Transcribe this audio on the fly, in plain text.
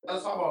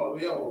Let's talk about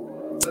it.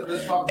 Yo,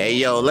 let's talk. Hey,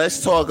 yo,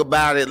 let's talk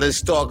about it.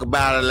 Let's talk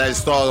about it.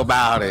 Let's talk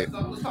about it.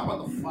 Let's talk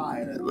about the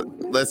fight.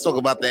 Let's talk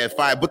about that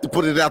fight. But to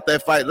put it out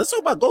that fight, let's talk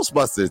about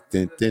Ghostbusters.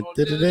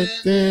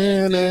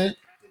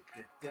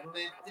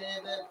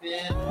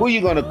 Who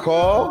you gonna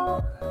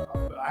call?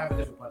 I have a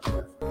different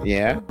punch.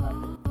 Yeah,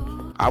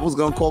 I was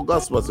gonna call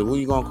Ghostbusters. Who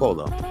you gonna call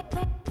though?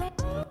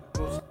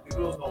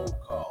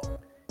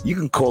 You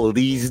can call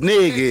these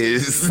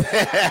niggas.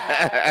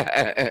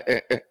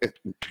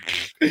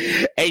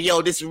 Hey,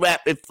 yo, this is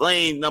Rapid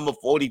Flame number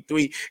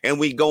 43, and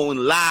we going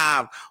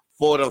live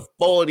for the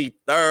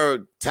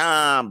 43rd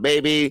time,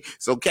 baby.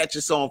 So catch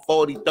us on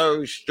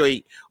 43rd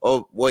Street.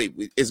 Oh, wait,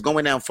 it's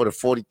going down for the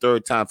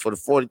 43rd time. For the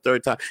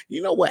 43rd time.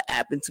 You know what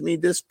happened to me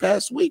this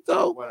past week,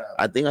 though?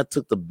 I think I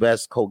took the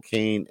best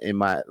cocaine in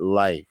my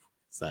life,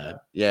 son.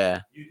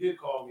 Yeah. You did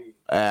call me.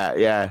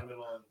 Yeah.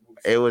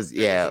 It was,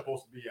 yeah.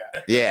 Supposed to be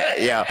at.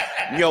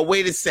 Yeah. Yo,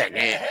 wait a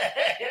second.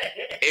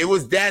 It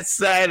was that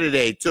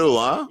Saturday, too,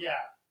 huh? Yeah.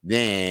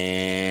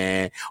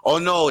 Then,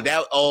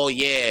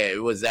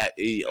 it was that.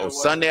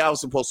 Sunday I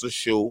was supposed to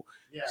shoot.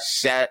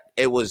 Yeah.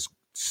 It was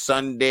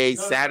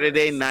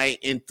Saturday night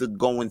into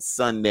going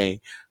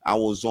Sunday. I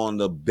was on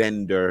the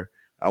bender.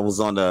 I was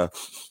on the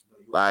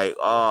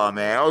oh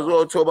man, I was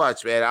going too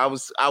much, man. I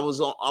was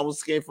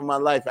scared for my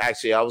life.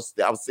 Actually, I was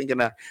thinking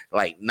of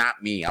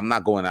not me. I'm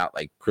not going out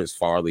like Chris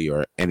Farley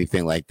or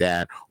anything like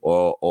that.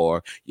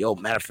 Or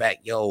matter of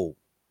fact,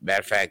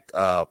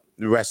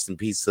 rest in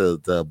peace to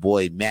the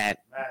boy Matt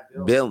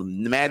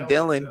Dillon.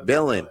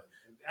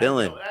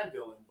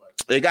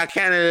 They got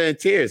Canada in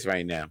tears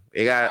right now.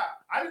 They got.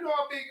 I didn't know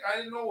how big. I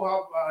didn't know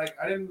how.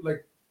 I didn't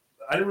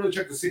really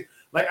check to see.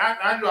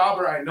 Andrew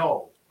Albert, I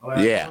know.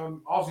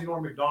 Obviously,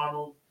 Norm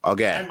Macdonald.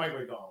 Okay. And Mike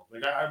McDonald.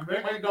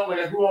 Mike McDonald.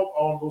 I grew up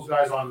on those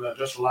guys on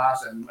Just for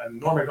Laughs, and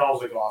Norm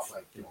Macdonald's off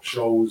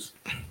shows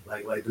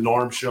like the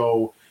Norm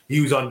Show.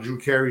 He was on Drew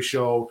Carey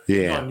show. Yeah.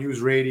 He was on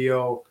News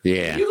Radio.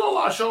 Yeah. He was on a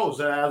lot of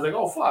shows, and I was like,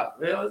 oh fuck,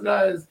 those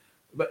guys.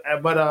 But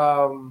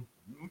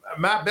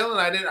Matt Dillon,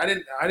 I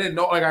didn't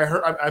know. Like I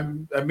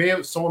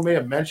heard, someone may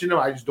have mentioned him.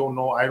 I just don't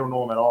know. I don't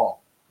know him at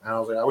all. And I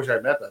was like, I wish I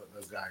met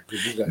this guy.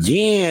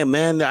 Yeah,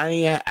 man.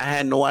 I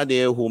had no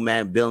idea who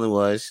Matt Dillon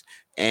was.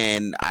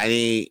 And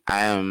as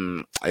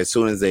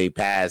soon as they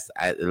passed,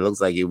 it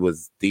looks like it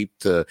was it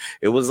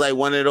was like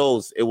one of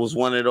those. It was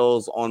one of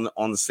those on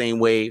the same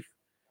wave.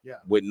 Yeah.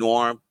 With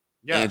Norm,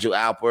 Andrew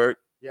Albert.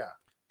 Yeah.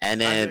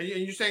 And then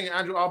you're saying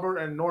Andrew Albert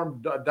and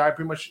Norm died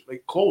pretty much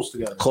close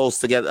together. Close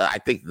together. I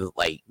think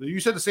you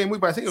said the same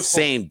week, but I think it was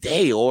same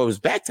day or it was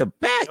back to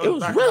back. It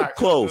was real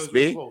close,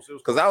 man.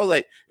 Because I was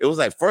like, it was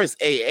like first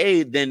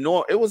AA, then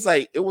Norm. It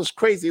was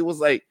crazy. It was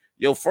like,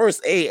 yo,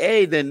 first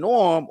AA, then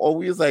Norm, or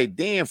we was like,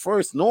 damn,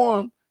 first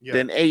Norm,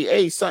 then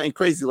AA, something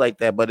crazy like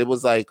that. But it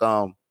was like,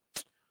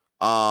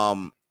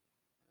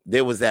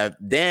 there was that.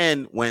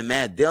 Then when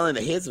Matt Dillon,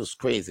 his was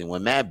crazy.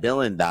 When Matt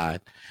Dillon died,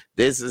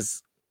 this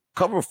is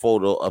cover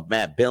photo of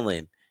Matt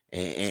Dillon,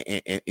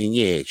 and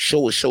yeah,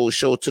 show it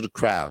to the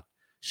crowd.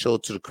 Show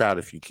it to the crowd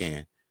if you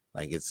can.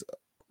 Like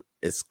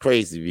it's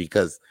crazy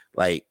because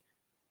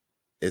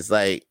it's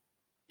like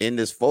in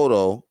this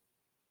photo.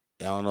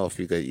 I don't know if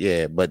you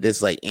could, but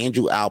it's like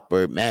Andrew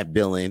Albert, Matt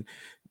Dillon,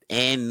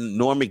 and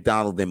Norm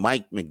Macdonald and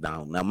Mike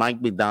McDonald. Now, Mike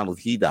McDonald,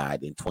 he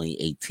died in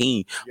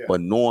 2018, but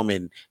Norm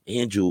and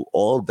Andrew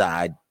all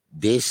died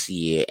this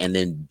year, and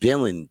then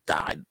Dillon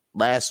died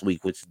last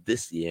week, which is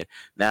this year.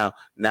 Now,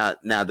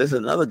 there's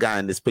another guy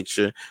in this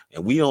picture,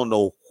 and we don't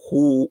know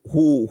who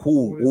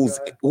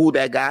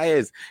that guy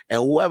is,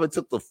 and whoever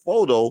took the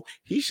photo,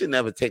 he should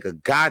never take a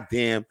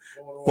goddamn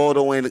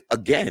photo. And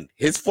again,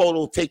 his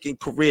photo taking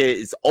career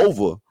is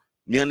over.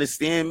 You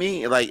understand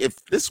me? Like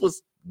if this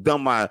was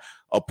done by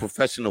a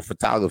professional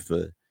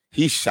photographer,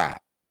 he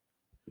shot.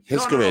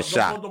 His career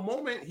shot. The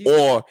moment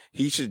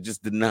he should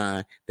just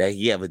deny that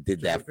he ever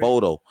did that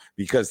photo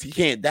because he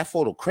can't. That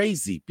photo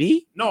crazy,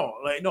 B. No.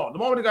 The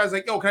moment the guy's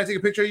like, "Yo, can I take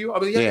a picture of you?" I'll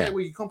be like, "Yeah.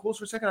 Wait, you come close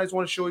for a second. I just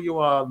want to show you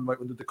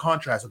the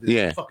contrast of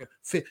this fucking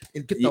fit.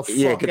 And get the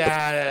fuck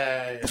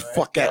out.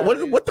 Fuck out.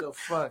 What the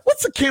fuck?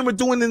 What's the camera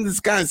doing in this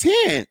guy's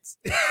hands?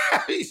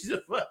 He's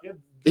just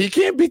fucking. He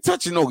can't be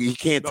touching. No, he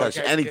can't touch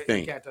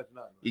anything. He can't touch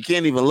nothing. He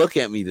can't even look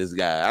at me. This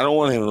guy. I don't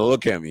want him to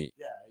look at me.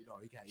 Yeah,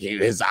 he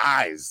can't. His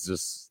eyes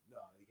just.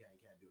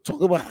 Talk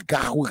about a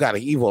guy who got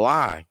an evil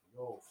eye.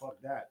 Yo, fuck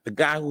that. The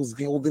guy who's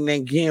holding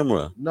that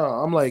camera. No,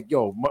 I'm like,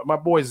 yo, my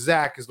boy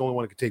Zach is the only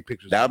one who can take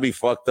pictures. That'd be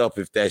fucked up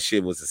if that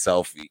shit was a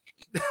selfie.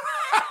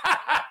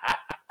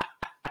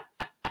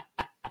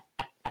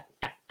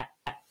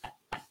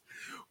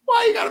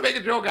 Why you gotta make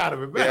a joke out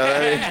of it, man?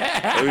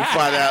 Let me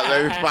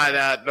find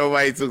out.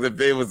 Nobody took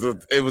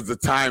the. It was a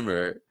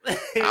timer.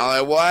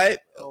 I'm like, what?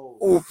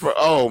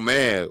 Oh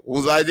man,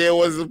 whose idea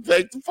was to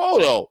take the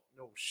photo?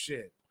 No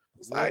shit.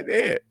 Right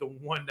there. The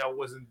one that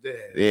wasn't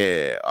there.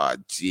 Yeah. Oh,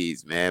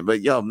 jeez, man.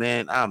 But yo,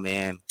 man. Oh,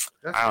 man.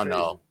 I don't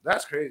know.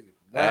 That's crazy.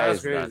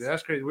 That's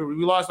crazy.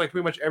 We lost like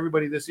pretty much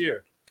everybody this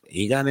year.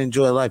 You gotta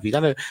enjoy life. You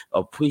gotta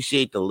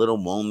appreciate the little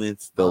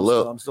moments.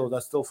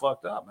 That's still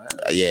fucked up, man.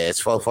 Yeah,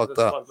 it's fucked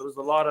up. There's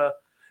a lot of,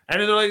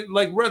 and they're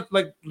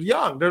like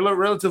young. They're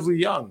relatively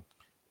young.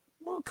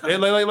 Well,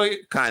 And like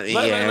kind of,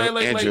 like, yeah,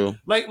 like, Andrew.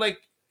 like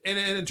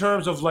in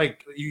terms of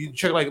like you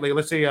check like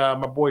let's say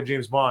my boy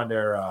James Bond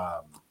there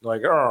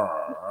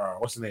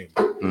what's the name?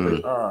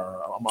 Mm.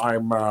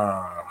 I'm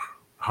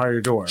how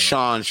you doing?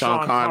 Sean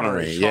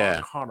Connery,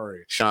 yeah.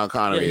 Sean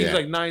Connery, he's yeah.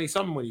 like 90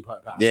 something when he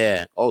passed.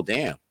 Yeah. Oh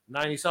damn.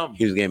 90 something.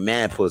 He was getting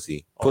mad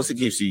pussy. Pussy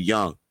keeps you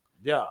young.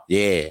 Yeah.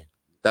 Yeah.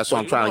 That's what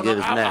I'm trying to get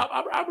his man.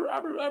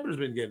 Robert's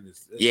been getting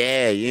this.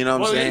 Yeah, you know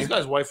what I'm saying? This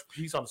guy's wife,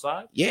 he's on the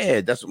side.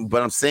 Yeah,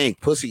 but I'm saying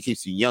pussy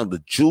keeps you young. The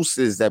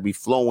juices that be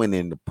flowing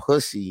in the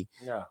pussy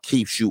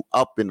keeps you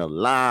up and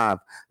alive.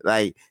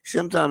 Like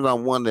sometimes I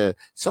wonder,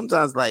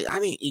 like I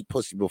didn't eat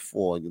pussy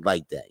before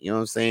like that. You know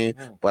what I'm saying?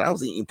 But I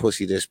was eating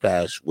pussy this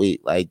past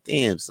week. Like,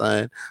 damn,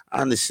 son, I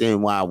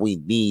understand why we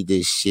need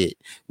this shit.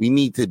 We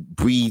need to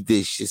breathe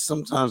this shit.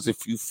 Sometimes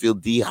if you feel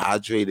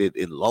dehydrated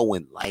and low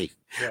in life,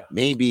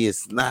 maybe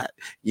it's not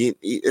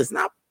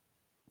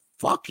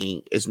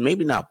fucking. It's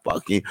maybe not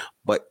fucking,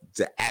 but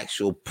the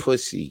actual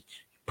pussy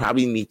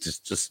probably need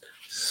to just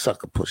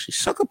suck a pussy.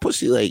 Suck a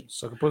pussy at least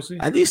suck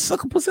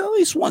a pussy at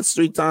least once,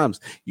 3 times.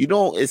 You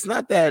know, it's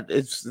not that.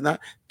 It's not.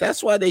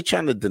 That's why they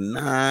trying to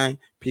deny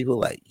people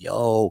like,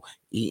 yo,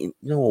 eating.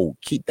 No,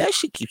 that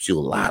shit keeps you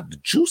alive. The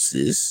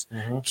juices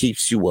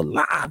keeps you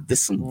alive.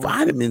 There's some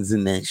vitamins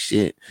in that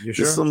shit. You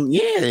sure?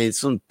 There's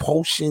some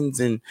potions,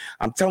 and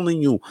I'm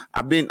telling you,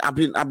 I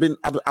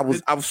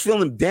was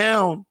feeling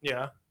down.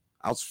 Yeah.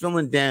 I was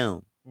feeling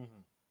down.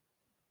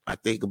 I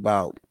think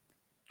about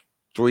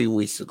 3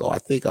 weeks ago. I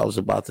think I was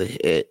about to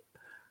hit.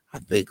 I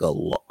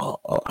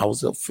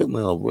was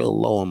feeling real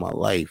low in my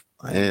life,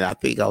 and I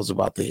think I was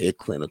about to hit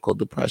clinical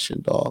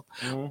depression, dog.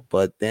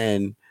 But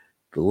then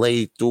the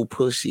lady threw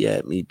pussy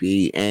at me,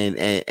 B, and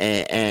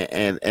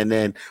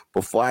then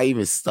before I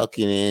even stuck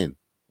it in,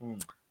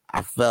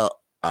 I felt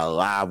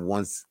alive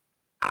once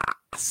I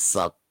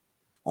sucked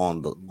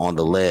on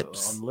the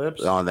lips,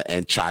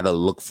 and try to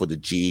look for the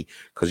G,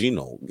 because you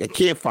know I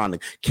can't find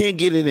it, can't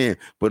get it in.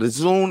 But as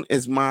soon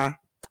as my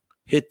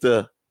hit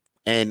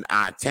and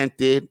I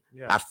attempted,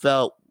 I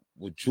felt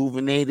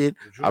rejuvenated.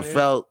 I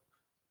felt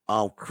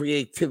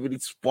creativity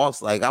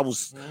sparks. Like I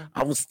was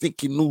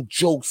thinking new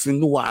jokes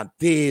and new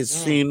ideas,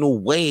 seeing new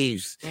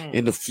waves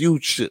in the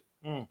future.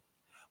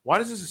 Why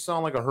does this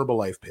sound like a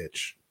Herbalife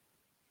pitch?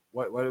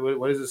 Why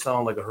does it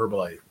sound like a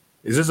Herbalife?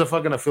 Is this a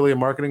fucking affiliate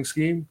marketing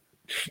scheme?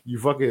 You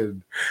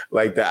fucking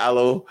like the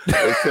aloe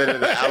instead of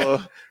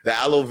the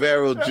aloe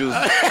vera juice.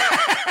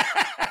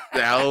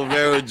 The aloe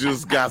vera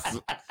juice got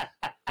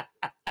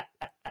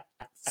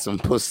some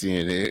pussy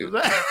in it.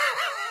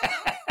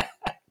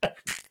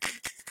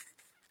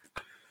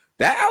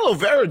 That aloe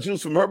vera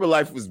juice from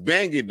Herbalife was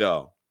banging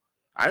though.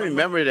 I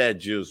remember that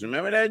juice.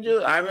 Remember that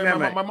juice? I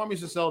remember. My mom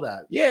used to sell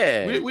that.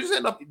 Yeah. We just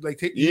end up like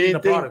taking the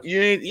product. You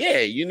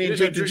need to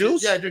drink the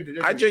juice? Yeah, I drink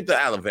it. I drink the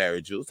aloe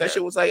vera juice. That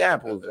shit was like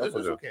apples. It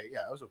was okay.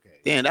 Yeah, it was okay.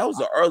 Damn, that was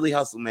an early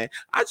hustle, man.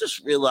 I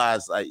just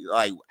realized, like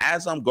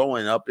as I'm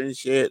growing up and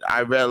shit,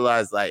 I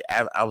realized, like,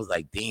 I was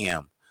like,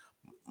 damn,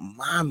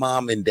 my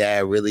mom and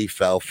dad really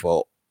fell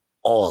for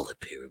all the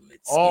pyramids.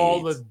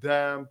 All the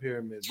damn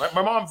pyramids.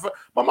 My mom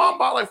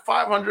bought like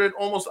 500,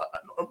 almost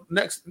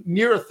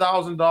near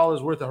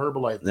 $1,000 worth of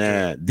Herbalife.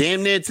 Yeah,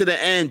 damn near to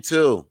the end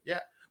too. Yeah,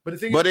 but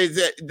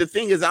the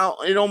thing is,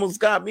 it almost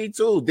got me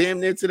too. Damn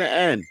near to the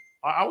end.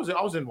 I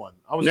was in one.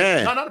 I was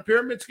not a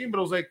pyramid scheme, but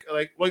it was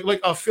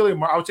like affiliate.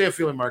 I would say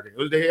affiliate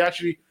marketing. They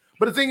actually,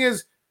 but the thing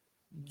is,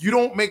 you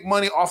don't make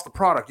money off the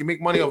product. You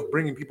make money off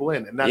bringing people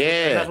in, and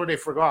that's what they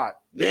forgot.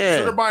 Yeah,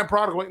 so they're buying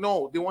product. Like,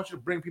 no, they want you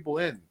to bring people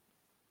in.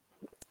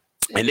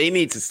 And they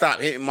need to stop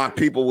hitting my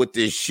people with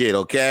this shit,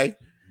 okay?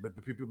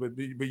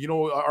 But you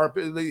know,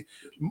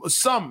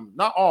 some,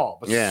 not all,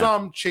 but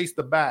some chase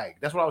the bag.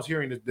 That's what I was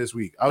hearing this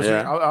week.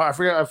 I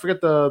forget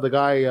the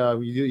guy.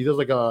 He does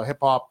like a hip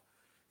hop.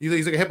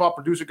 He's like a hip hop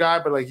producer guy,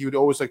 but like he would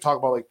always like talk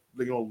about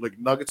like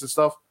nuggets and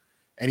stuff.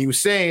 And he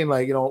was saying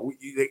like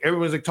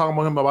everyone's like talking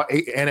about him about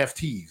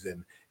NFTs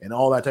and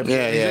all that type of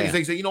thing.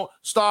 He's like,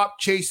 stop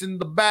chasing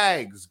the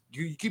bags.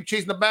 You keep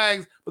chasing the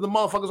bags, but the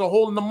motherfuckers are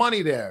holding the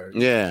money there.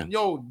 Yeah.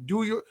 Yo,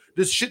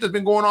 this shit that's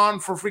been going on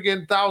for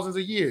freaking thousands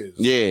of years.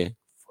 Yeah.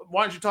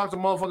 Why don't you talk to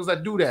motherfuckers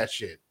that do that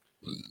shit?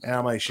 And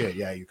I'm like, shit,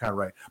 yeah, you're kind of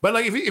right. But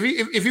like,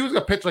 if he was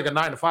gonna pitch like a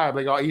 9 to 5,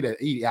 like, I'll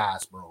eat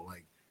ass, bro.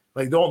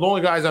 Like the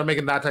only guys that are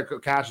making that type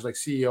of cash is like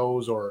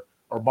CEOs or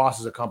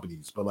bosses of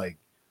companies. But like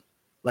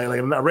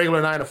a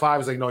regular 9 to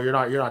 5 is like, no, you're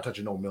not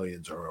touching no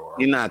millions or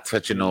you're not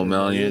touching no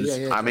millions.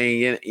 Yeah. I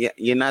mean,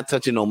 you're not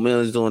touching no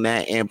millions doing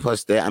that. And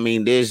plus that, I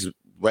mean, there's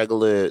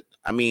regular.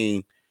 I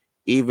mean,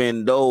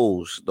 even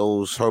those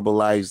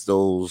Herbalife,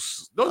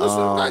 those are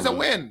the guys that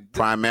win.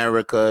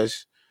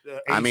 Primerica's.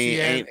 I mean,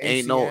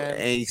 ain't no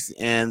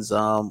ACNs.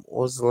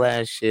 What was the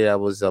last shit I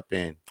was up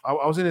in? I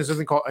was in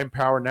something called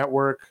Empower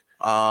Network.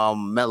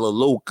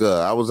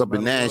 Melaleuca. I was up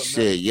in that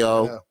shit,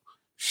 yo. Yeah.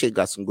 Shit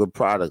got some good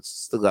products.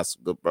 Still got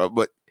some good products.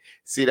 But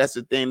see, that's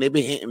the thing. They've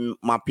been hitting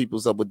my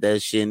peoples up with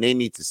that shit, and they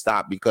need to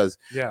stop because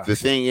the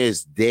thing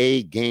is,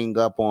 they gang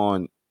up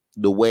on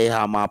the way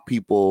how my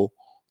people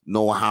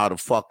know how to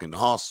fucking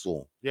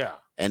hustle. Yeah.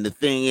 And the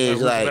thing is,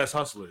 the like, best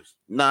hustlers.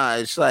 nah,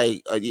 it's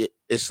like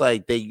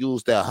they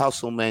use that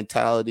hustle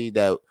mentality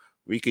that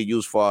we could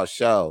use for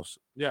ourselves.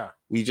 Yeah.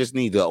 We just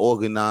need to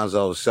organize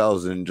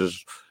ourselves and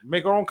just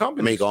make our own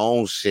companies, make our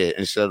own shit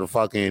instead of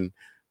fucking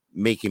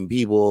making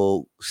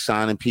people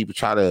signing people,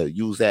 try to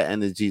use that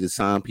energy to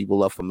sign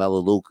people up for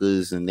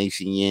Melaleucas and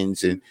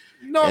ACNs and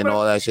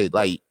all that shit.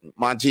 Like,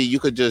 my G, you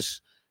could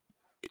just,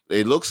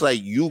 it looks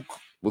like you,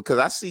 because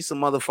I see some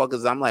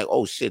motherfuckers, I'm like,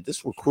 oh shit,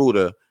 this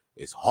recruiter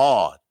is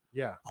hard.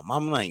 Yeah.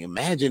 I'm like,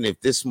 imagine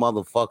if this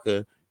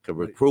motherfucker could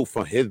recruit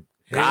from his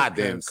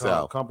goddamn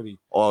self company,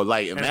 or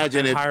like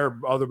imagine if hire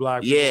other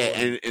black people.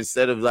 And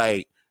instead of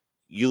like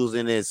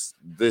using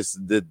that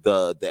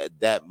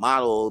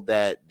model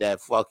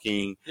that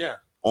fucking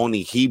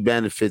only he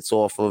benefits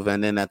off of,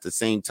 and then at the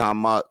same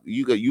time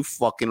you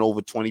fucking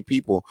over 20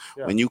 people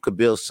when you could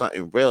build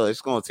something real.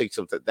 It's gonna take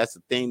some time. That's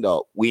the thing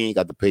though, we ain't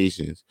got the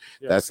patience.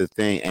 That's the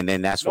thing, and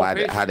then that's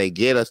why how they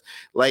get us,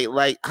 like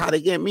how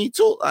they get me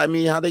too. I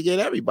mean, how they get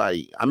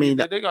everybody. I mean,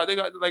 they got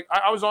like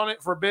I was on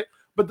it for a bit.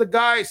 But the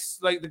guys,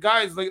 like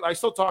I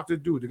still talk to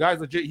the dude. The guy's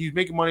legit. He's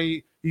making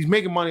money. He's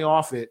making money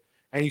off it,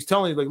 and he's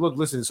telling you, like, look,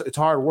 listen, it's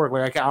hard work.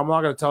 Like, I'm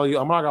not gonna tell you.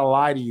 I'm not gonna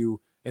lie to you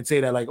and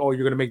say that, like, oh,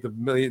 you're gonna make the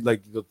million,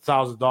 like the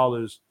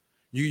 $1,000.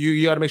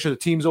 You got to make sure the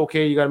team's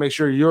okay. You got to make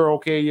sure you're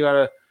okay. You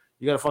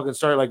gotta fucking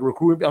start like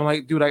recruiting. I'm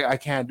like, dude, I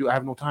can't do. I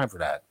have no time for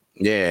that.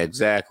 Yeah,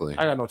 exactly.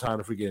 I got no time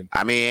to forget.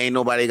 I mean, ain't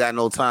nobody got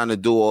no time to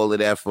do all of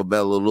that for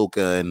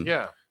Melaleuca and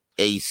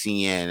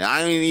ACN.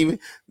 I ain't even.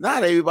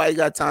 Not everybody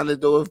got time to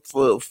do it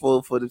for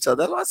themselves.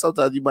 That's why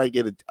sometimes you might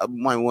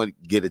want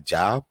to get a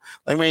job.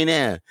 Like right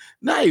now,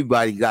 not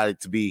everybody got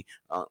it to be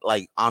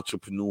like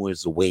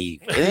entrepreneurs. The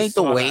wave. It ain't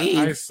the wave.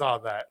 I saw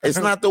that. It's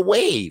not the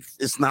wave.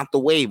 It's not the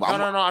wave. No,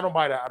 I don't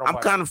buy that. I'm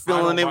kind of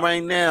feeling it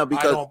right now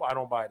because I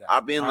don't buy that.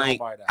 I've been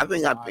like, I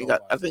think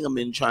I've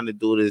been trying to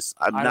do this.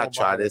 I've not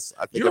tried this.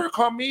 I think you're a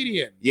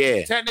comedian.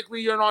 Yeah.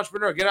 Technically, you're an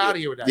entrepreneur. Get out of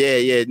here with that.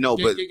 Yeah. No,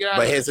 but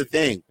here's the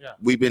thing. Yeah.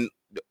 We've been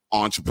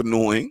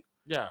entrepreneuring.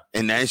 Yeah.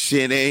 And that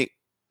shit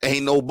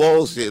ain't no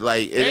bullshit.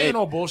 Like it ain't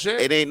no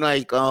bullshit. It ain't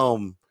like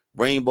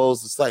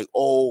rainbows. It's like,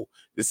 oh,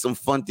 it's some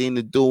fun thing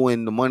to do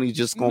and the money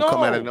just gonna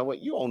come out of nowhere.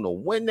 You don't know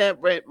when that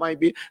rent might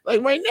be.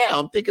 Like right now,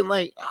 I'm thinking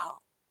like,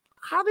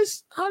 how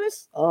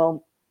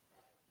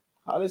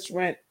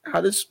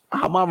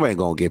my rent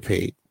gonna get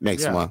paid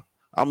next month?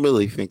 I'm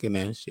really thinking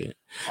that shit.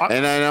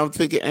 And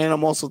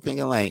I'm also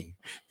thinking like,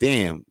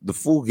 damn, the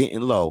food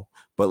getting low,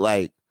 but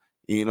like,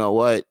 you know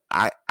what?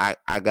 I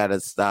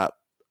gotta stop.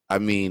 I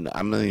mean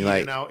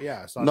like, no.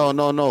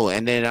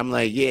 And then I'm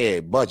like,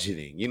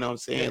 budgeting. You know what I'm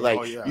saying?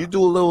 Like, you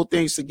do little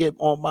things to get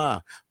on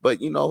by,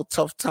 but you know,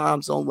 tough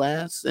times don't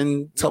last,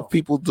 and tough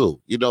people do.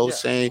 You know what I'm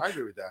saying? I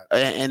agree with that.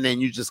 And then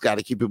you just got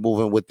to keep it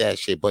moving with that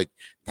shit. But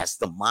that's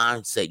the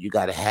mindset you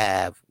got to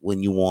have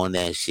when you on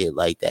that shit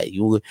like that.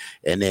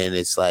 And then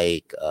it's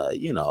like,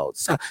 you know,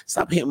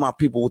 stop hitting my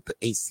people with the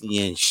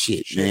ACN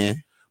shit,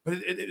 man. But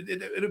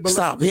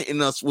stop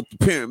hitting us with the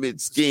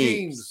pyramid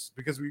schemes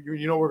because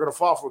you know we're gonna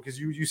fall for it because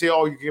you say,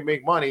 oh, you can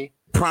make money.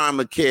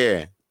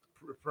 Primacare.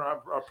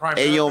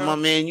 Hey yo, my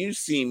man, you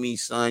see me,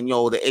 son.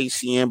 Yo, the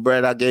ACN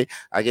bread I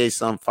gave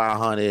some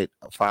 $500.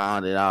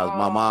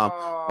 My mom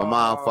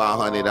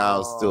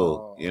 $500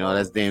 too. You know,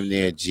 that's damn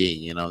near G.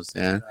 You know what I'm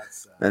saying?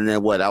 And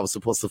then what? I was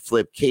supposed to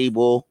flip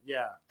cable.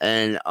 Yeah.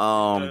 And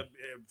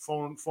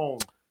phone.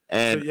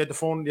 And so you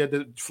had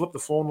to flip the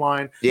phone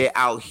line. Yeah,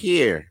 out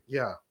here.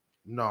 Yeah.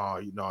 No,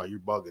 you're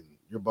bugging.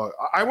 You're bugging.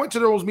 I went to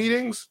those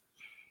meetings.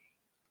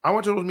 And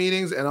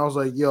I was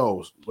like,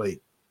 yo, like,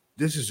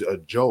 this is a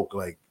joke.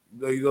 Like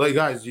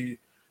guys, the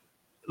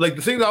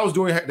thing that I was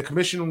doing, the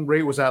commission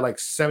rate was at like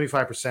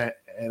 75%,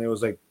 and it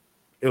was like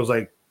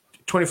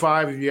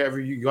 25 if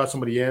you got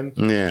somebody in.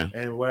 Yeah.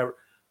 And whatever.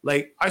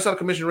 Like, I saw the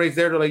commission rates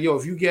there. They're like, yo,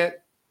 if you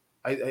get,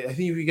 I think if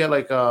you get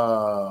like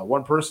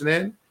one person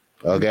in,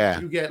 okay,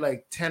 you get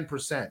like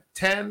 10%,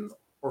 10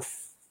 or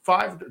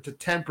 5 to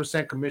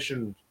 10%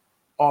 commission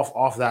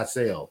off that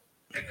sale.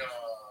 Like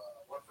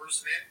one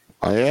person in.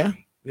 Oh yeah.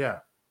 Yeah.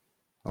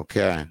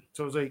 Okay.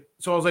 So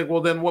I was like,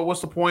 well, then what's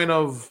the point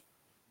of?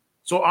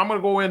 So I'm gonna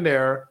go in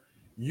there.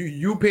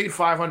 You paid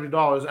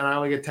 $500, and I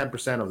only get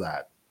 10% of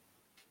that,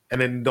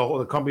 and then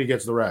the company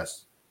gets the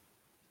rest.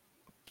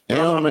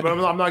 I'm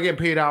not getting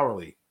paid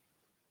hourly.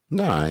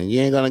 No,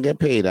 you ain't gonna get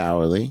paid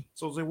hourly.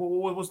 So it's like,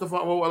 what's the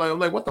fun?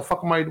 Like, what the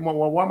fuck am I?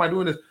 Why am I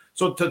doing this?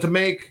 So to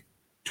make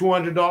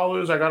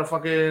 $200, I gotta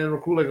fucking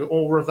recruit like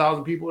over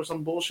 1,000 people or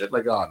some bullshit.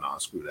 Like, oh no,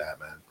 screw that,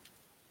 man.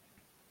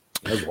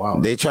 That's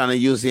wild. They trying to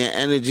use their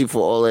energy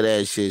for all of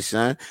that shit,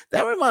 son.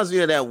 That reminds me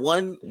of that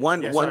one.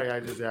 Sorry, I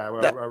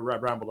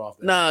rambled off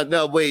there.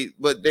 No, wait,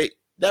 but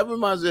that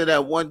reminds me of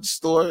that one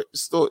store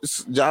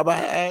job I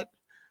had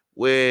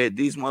where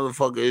these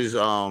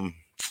motherfuckers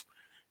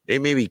they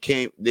maybe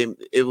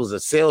it was a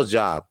sales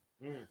job,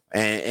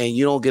 and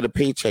you don't get a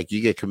paycheck,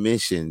 you get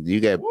commission, you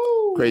get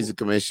crazy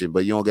commission,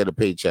 but you don't get a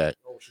paycheck.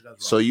 Oh, shit,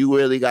 so you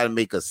really got to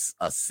make a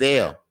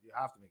sale. Yeah, you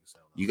have to make a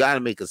sale. You got to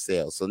make a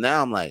sale. So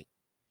now I'm like,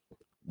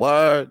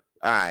 word,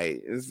 all right,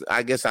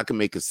 I guess I can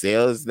make a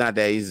sale. It's not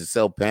that easy to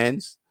sell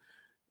pens.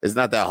 It's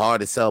not that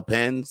hard to sell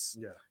pens.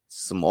 Yeah.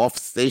 Some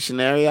office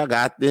stationery. I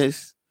got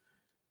this.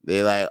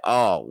 They're like,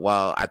 oh,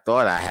 well, I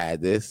thought I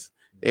had this.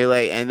 They're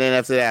like, and then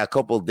after that, a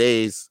couple of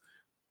days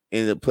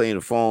into playing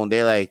the phone,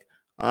 they're like,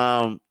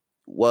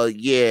 well,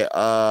 yeah,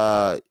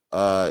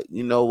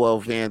 well,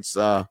 Vance,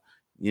 it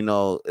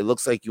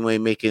looks like you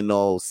ain't making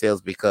no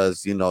sales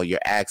because your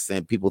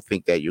accent. People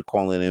think that you're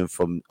calling in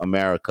from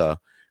America.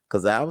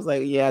 Because I was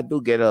like, yeah, I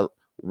do get a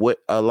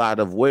lot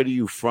of where do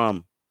you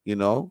from,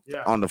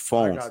 on the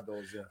phone. I got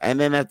those, yeah. And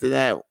then after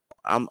that,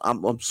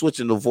 I'm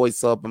switching the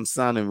voice up. I'm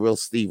sounding real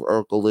Steve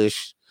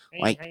Urkel-ish.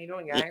 Hey, Like, how you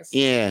doing, guys?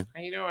 Yeah.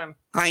 How you doing?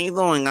 How you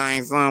doing,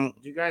 guys?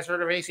 You guys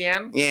heard of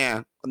ACN?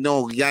 Yeah.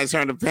 No, you guys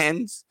heard of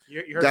pens?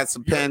 You heard, Got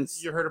some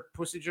pens? You heard of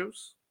Pussy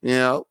Juice?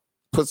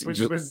 Pussy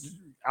juice.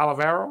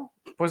 Olivero?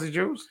 Pussy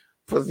Juice?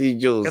 Pussy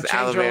juice. It'll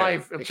change your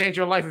life. It'll change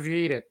your life if you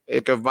eat it.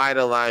 It can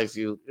vitalize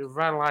you. It'll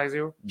vitalize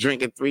you.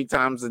 Drink it 3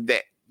 times a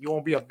day. You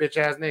won't be a bitch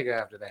ass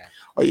nigga after that.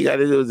 All you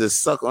gotta do is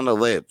just suck on the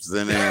lips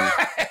and then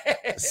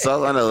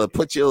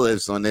put your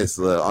lips on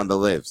on the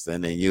lips,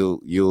 and then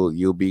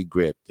you'll be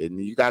gripped,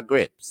 and you got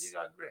grips. You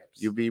got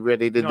grips. You'll be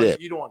ready to No, dip.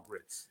 you don't want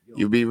grits.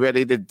 You'll be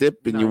ready to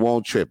dip, and you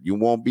won't trip. You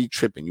won't be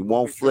tripping. You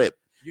won't flip.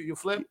 You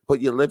flip? Put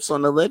your lips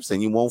on the lips,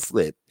 and you won't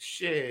flip.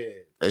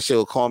 Shit. That shit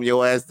will calm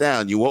your ass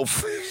down. You won't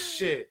flip.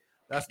 Shit.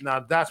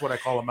 That's what I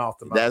call a mouth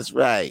to mouth. That's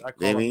right,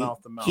 baby.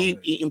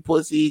 Keep eating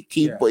pussy.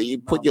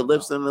 Put your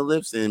lips on the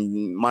lips,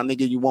 and my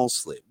nigga, you won't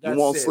slip. You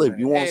won't slip.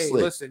 You won't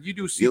slip. Listen, you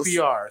do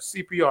CPR.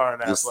 CPR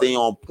and that. You stay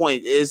on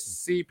point.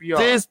 It's CPR.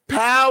 There's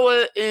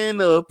power in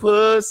the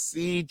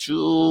pussy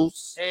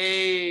juice.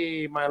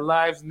 Hey, my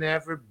life's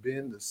never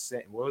been the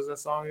same. What was that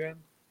song again?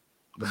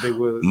 The big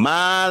word.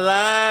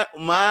 My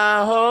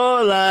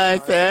whole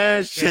life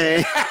has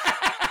changed.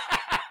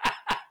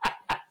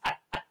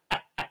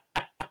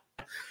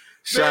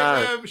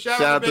 Shout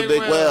out to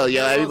Big Whale.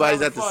 Yo,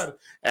 everybody's at the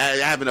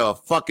having a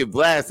fucking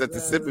blast at the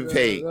sipping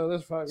page.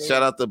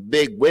 Shout out to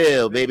Big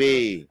Whale,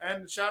 baby.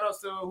 And shout outs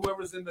to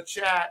whoever's in the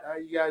chat. How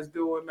you guys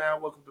doing, man?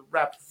 Welcome to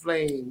Rapid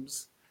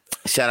Flames.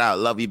 Shout out,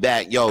 love you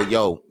back. Yo,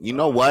 you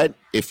know what?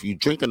 If you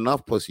drink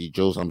enough pussy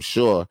juice, I'm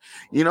sure.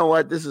 You know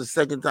what? This is the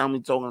second time we're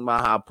talking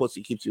about how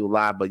pussy keeps you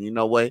alive, but you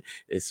know what?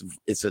 It's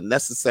a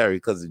necessary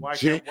because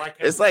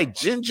it's like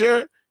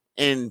ginger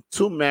and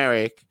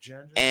turmeric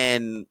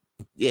and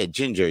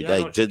ginger,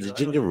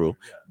 ginger root.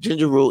 Yeah.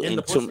 Ginger root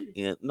and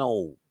turmeric.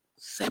 No,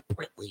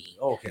 separately.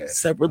 Okay.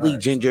 Separately, right.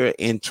 Ginger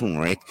and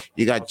turmeric.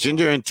 You got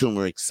ginger and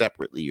turmeric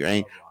separately,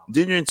 right?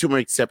 Ginger and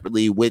turmeric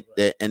separately with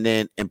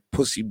and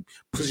pussy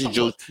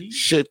juice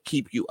should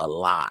keep you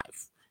alive.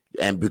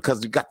 And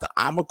because you got the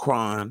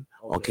Omicron,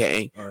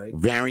 okay, right.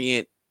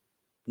 Variant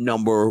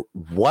number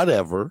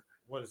whatever.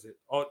 What is it?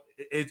 Oh,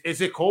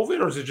 is it COVID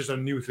or is it just a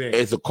new thing?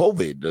 It's a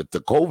COVID. The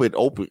COVID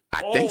open.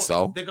 I think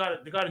so. They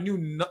got a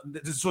new.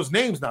 So it's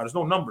names now. There's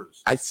no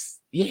numbers.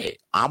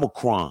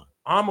 Omicron.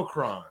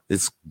 Omicron.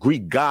 It's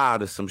Greek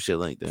god or some shit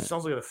like that. It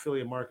sounds like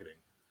affiliate marketing.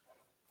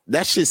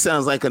 That shit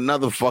sounds like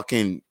another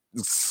fucking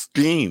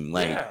scheme.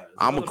 Like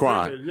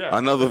Omicron.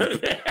 Another.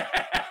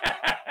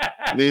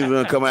 These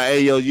gonna come out.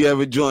 Hey yo, you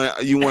want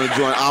to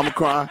join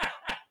Omicron?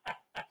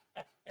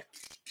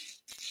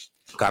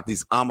 Got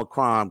these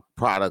Omicron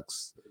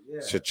products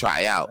to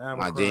try out,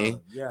 my G.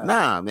 Yeah.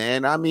 Nah,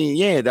 man. I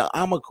mean, the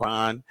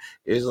Omicron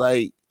is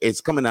like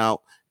it's coming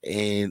out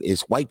and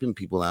it's wiping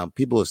people out.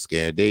 People are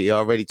scared. They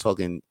already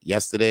talking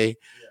yesterday.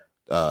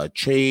 The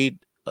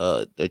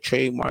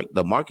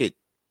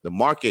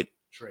market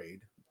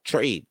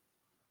trade.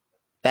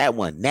 That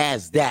one,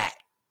 NASDAQ.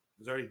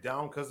 It's already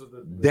down because of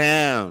the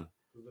down.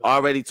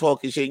 Already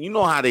talking shit. You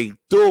know how they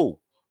do.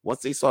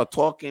 Once they start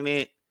talking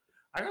it.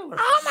 I gotta learn.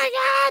 Oh my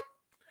God.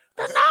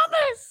 The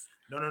numbers.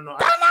 No. The numbers.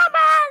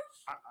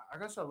 I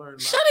gotta start learning.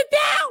 Shut it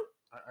down.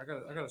 I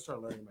gotta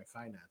start learning my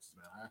finances,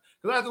 man.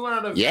 Because I have to learn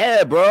how to.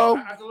 Yeah, bro.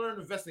 I have to learn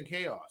to invest in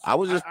chaos. I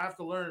have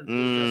to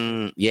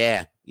learn.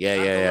 Yeah. I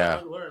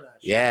have to learn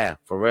that shit. Yeah,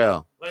 for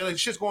real. Like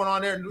shit's going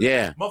on there.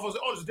 Yeah. Motherfuckers,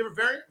 there's a different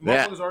variant.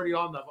 Motherfuckers already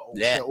on that.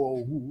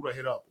 Who do I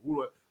hit up?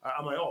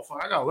 I'm like,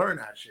 fuck, I gotta learn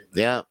that shit.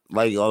 Man. Yeah,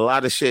 like a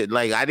lot of shit.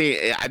 Like I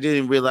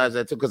didn't realize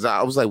that too because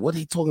I was like, what are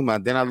you talking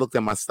about? Then I looked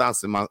at my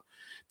stocks and my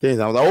things.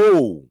 I was like,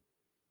 oh,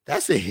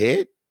 that's a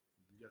hit.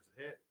 That's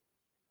a hit.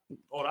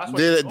 Oh, that's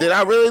did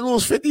I really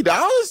lose $50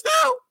 now?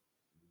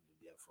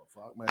 Yeah,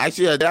 fuck, man.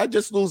 Actually, did I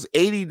just lose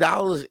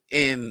 $80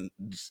 in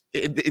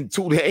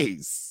 2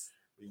 days?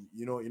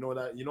 You know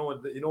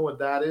what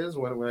that is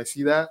when I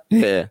see that?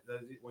 Yeah.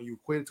 When you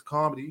equate it to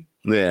comedy,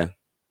 yeah.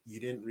 You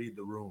didn't read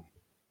the room.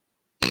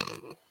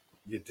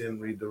 You didn't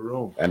read the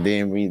room. I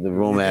didn't read the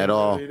room at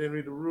all. You didn't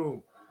read the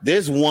room.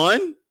 There's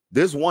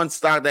one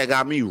stock that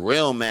got me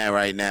real mad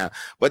right now.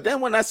 But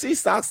then when I see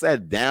stocks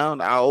that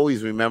down, I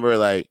always remember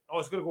like,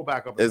 it's gonna go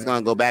back up. It's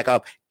gonna go back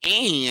up.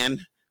 And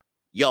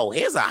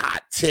here's a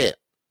hot tip,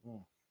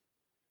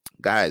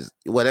 guys.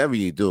 Whatever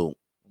you do,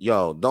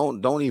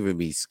 don't even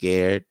be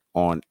scared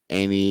on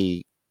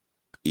any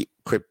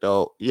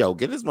crypto.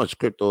 Get as much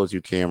crypto as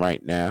you can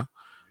right now.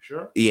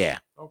 Sure. Yeah.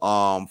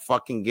 Okay.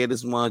 Fucking get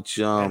as much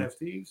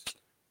NFTs.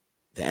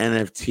 The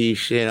NFT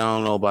shit. I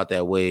don't know about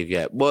that wave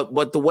yet,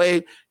 but the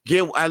wave,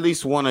 get at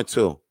least one or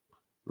two.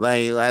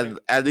 Like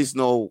at least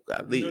know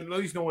At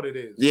least know what it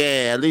is.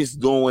 Yeah, at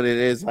least know what it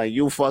is. Like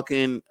you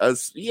fucking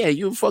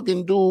you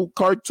fucking do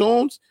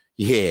cartoons.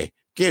 Yeah,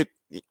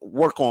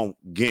 work on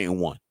getting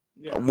one.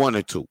 Yeah. One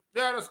or two.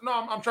 Yeah,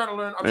 I'm trying to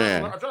learn. I'm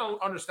trying to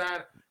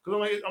understand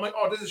because I'm like,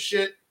 oh, this is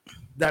shit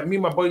that me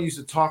and my buddy used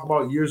to talk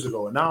about years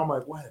ago, and now I'm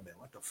like, wait a minute,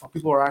 what the fuck?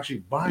 People are actually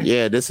buying.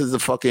 Yeah, this is a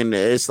fucking.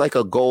 It's like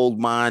a gold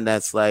mine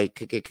that's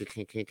like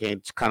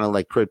it's kind of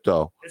like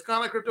crypto. It's kind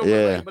of like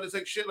crypto, but it's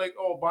like shit. Like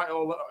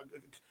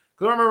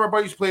because I remember my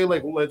buddy used to play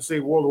like let's say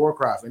World of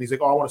Warcraft, and he's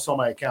like, oh, I want to sell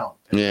my account.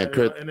 And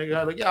the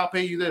guy like, yeah, I'll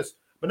pay you this.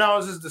 But now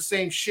it's just the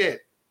same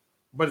shit,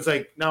 but it's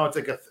like now it's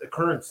like a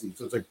currency.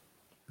 So it's like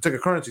a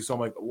currency. So I'm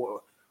like,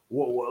 what,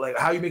 like,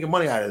 how are you making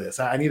money out of this?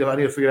 I need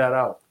to figure that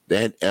out.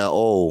 That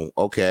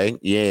okay,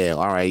 yeah,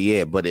 all right,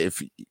 yeah. But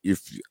if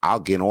I'll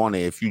get on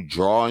it. If you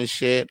draw and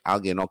shit, I'll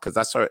get on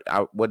because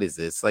what is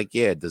this? Like,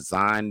 yeah,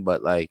 design,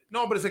 but like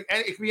no, but it's like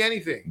it could be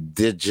anything.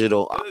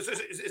 Digital.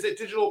 It's a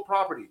digital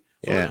property.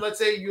 So yeah. Let's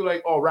say you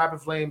like, oh,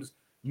 Rapid Flames.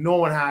 No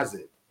one has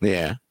it.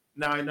 Yeah.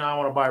 Now I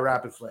want to buy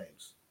Rapid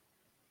Flames.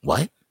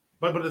 What?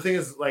 But the thing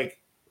is, like,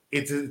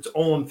 it's its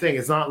own thing.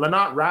 It's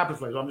not Rapid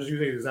Flames. I'm just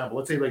using an example.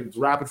 Let's say like it's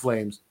Rapid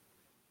Flames,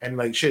 and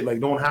like shit, like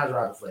no one has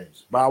Rapid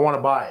Flames, but I want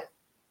to buy it.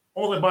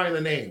 Only buying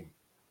the name.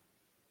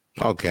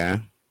 Okay.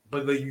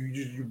 But like you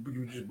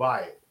just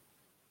buy it.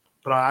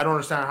 But I don't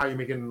understand how you're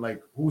making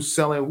like who's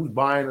selling, who's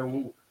buying,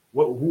 and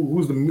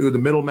who's the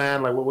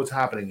middleman. Like what's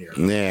happening here?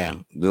 Yeah,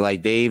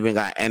 like they even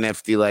got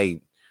NFT.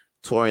 Like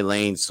Tory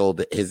Lanez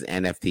sold his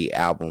NFT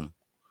album,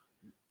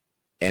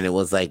 and it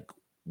was like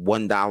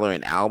 $1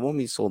 an album.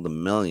 He sold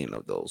 1 million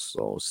of those,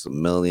 so it's $1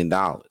 million.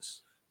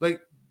 Like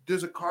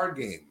there's a card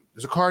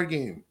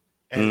game,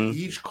 and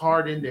each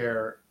card in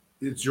there,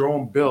 it's your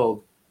own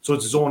build. So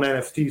it's its own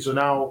NFT. So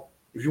now,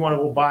 if you want to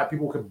go buy it,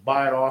 people can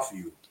buy it off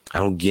you. I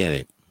don't get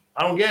it.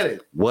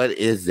 What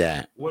is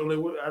that? I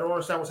don't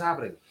understand what's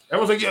happening.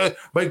 Everyone's like, yeah,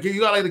 but you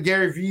got like the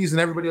Gary V's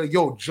and everybody like,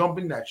 yo,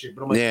 jumping that shit.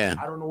 But I'm like, yeah.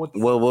 I don't know what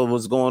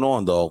was going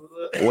on though.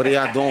 What are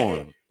y'all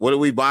doing? What are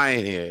we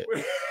buying here?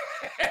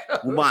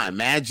 We buying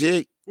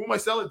Magic? Who am I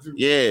selling to?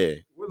 Yeah.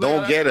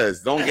 Don't get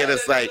us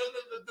like.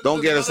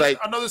 Don't get us like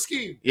another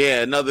scheme.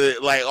 Yeah, another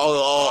like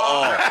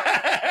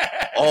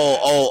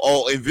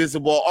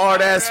invisible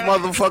art ass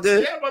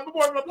motherfucker.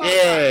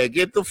 Yeah,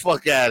 get the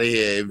fuck out of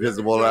here,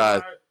 invisible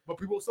art. But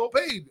people still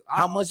paid.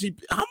 How much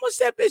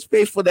that bitch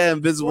paid for that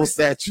invisible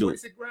statue?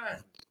 46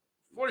 grand.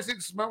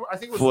 46. I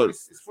think it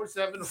was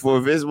 47. For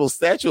a visible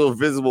statue or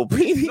visible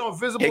painting? No,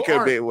 visible art. It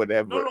could be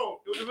whatever.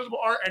 No, it was invisible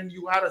art, and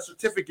you had a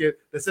certificate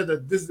that said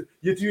that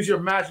you have to use your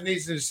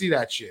imagination to see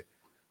that shit.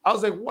 I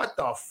was like, what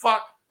the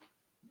fuck?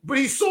 But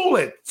he sold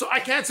it, so I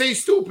can't say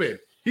he's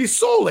stupid. He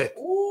sold it.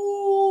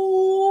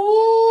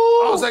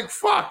 Ooh. I was like,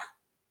 fuck.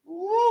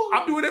 Ooh.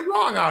 I'm doing it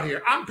wrong out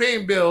here. I'm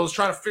paying bills,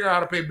 trying to figure out how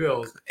to pay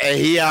bills. And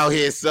he out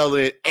here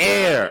selling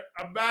air.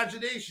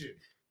 Imagination.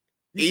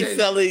 He's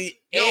selling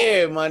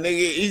air, my nigga.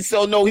 He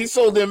sold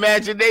the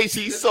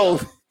imagination. He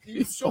sold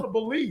the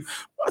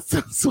belief.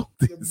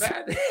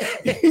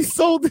 He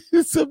sold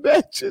his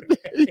imagination.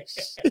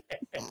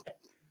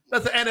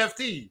 That's an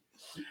NFT.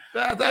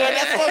 That's what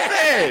I'm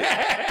saying.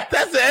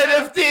 That's an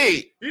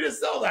NFT. He didn't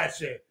sell that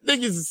shit.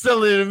 Niggas are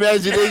selling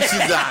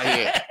imaginations out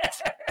here.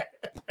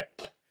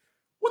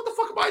 What the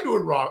fuck am I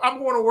doing wrong? I'm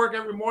going to work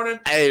every morning.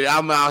 Hey,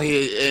 I'm out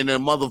here and a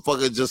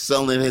motherfucker just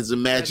selling his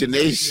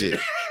imagination.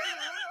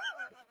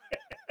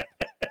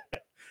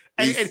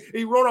 and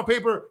he wrote on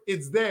paper,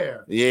 it's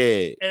there.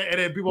 Yeah. And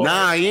then people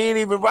he ain't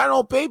even write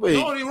on paper.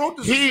 No, he wrote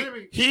this. He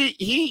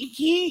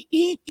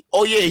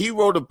oh yeah, he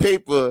wrote a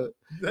paper.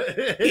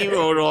 He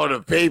wrote on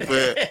the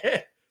paper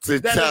to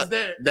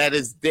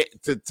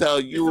tell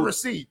you the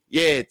receipt.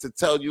 Yeah, to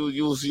tell you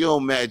use your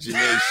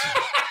imagination.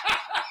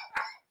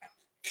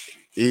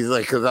 He's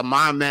like, because of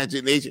my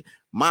imagination,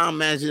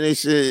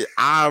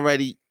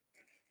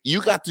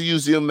 you got to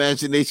use your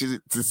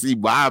imagination to see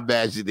my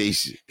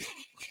imagination.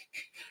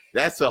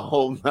 That's a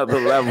whole nother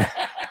level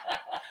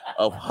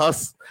of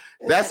hustle.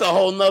 That's a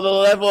whole nother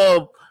level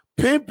of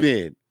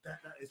pimping.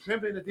 It's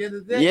pimping at the end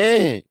of the day.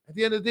 Yeah. At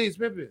the end of the day, it's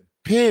pimping.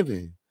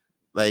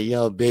 Like,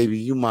 yo, baby,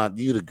 you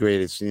the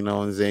greatest, you know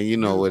what I'm saying? You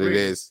know what it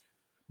is.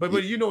 But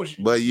that's all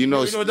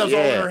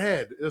in her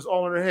head. It's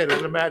all in her head. It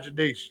was an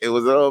imagination. It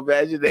was all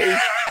imagination.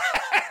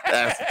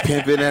 That's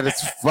pimping at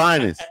its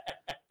finest.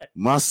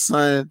 My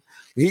son,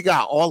 he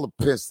got all the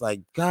piss.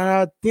 Like,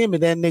 God damn it,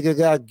 that nigga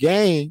got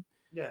game.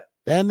 Yeah.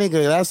 That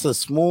nigga, that's a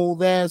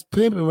smooth ass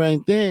pimping right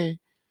there.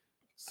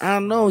 I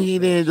know he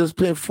didn't just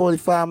pay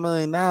 $45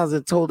 million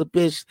and told the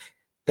bitch,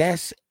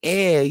 that's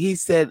air. He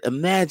said,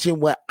 imagine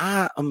what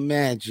I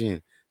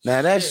imagine.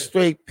 Now that's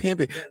straight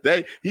pimping.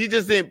 That he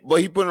just didn't,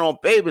 but he put it on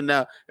paper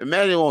now.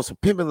 Imagine on some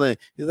pimping land.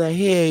 He's like,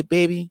 hey,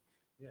 baby,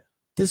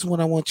 this is what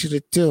I want you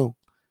to do.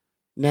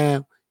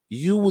 Now,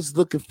 you was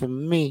looking for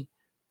me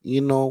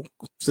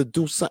to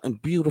do something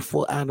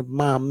beautiful out of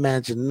my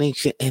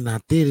imagination, and I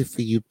did it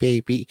for you,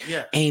 baby.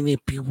 Yeah. Ain't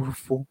it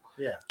beautiful?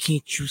 Yeah.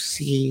 Can't you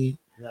see?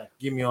 Yeah.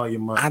 Give me all your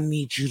money. I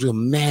need you to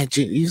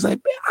imagine. He's like,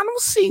 man, I don't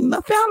see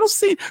nothing. I don't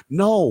see.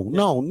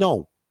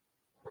 No.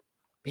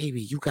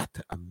 Baby, you got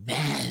to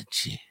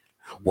imagine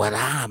what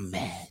I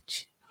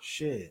imagine.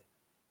 Shit.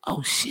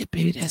 Oh, shit,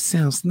 baby, that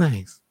sounds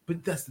nice.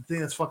 But that's the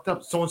thing that's fucked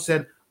up. Someone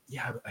said,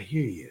 yeah, I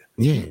hear you.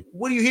 Yeah.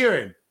 What are you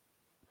hearing?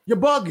 You're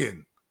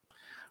bugging.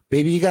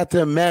 Baby, you got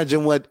to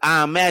imagine what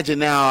I imagine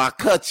now. I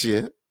cut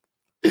you.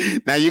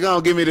 Now you're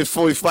going to give me this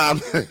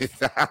 $45 million.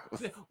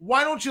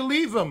 Why don't you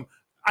leave him?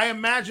 I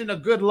imagine a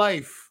good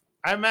life.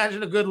 I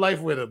imagine a good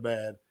life with him,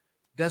 man.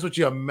 That's what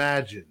you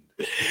imagined.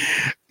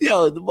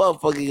 Yo, the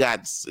motherfucker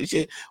got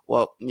shit.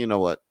 Well, you know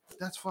what?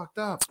 That's fucked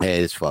up. Yeah,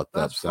 it's fucked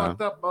up, That's son.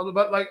 fucked up, brother.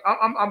 But like,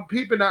 I'm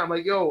peeping that. I'm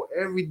like, yo,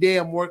 every day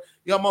I'm working.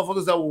 You got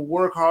motherfuckers that will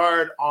work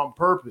hard on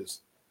purpose,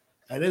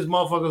 and this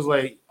motherfucker's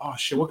like, oh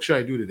shit, what should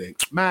I do today?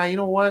 Man, you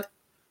know what?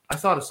 I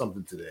thought of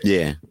something today.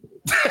 Yeah.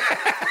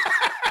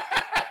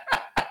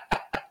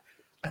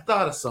 I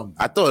thought of something.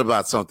 I thought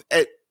about something.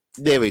 Hey,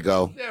 there we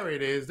go. There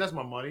it is. That's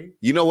my money.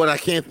 You know what? I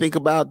can't think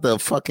about the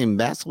fucking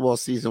basketball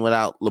season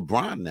without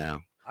LeBron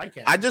now. I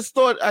can't. I just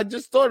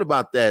thought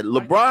about that.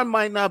 LeBron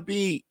might not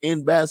be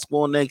in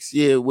basketball next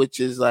year, which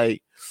is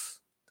like,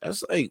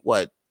 that's like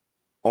what,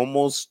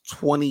 almost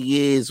 20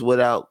 years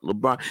without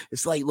LeBron.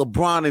 It's like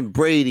LeBron and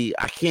Brady.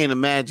 I can't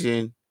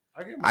imagine.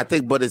 I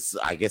think, but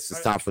I guess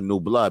it's time for new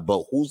blood.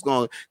 But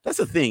that's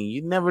the thing.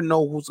 You never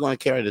know who's going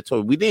to carry the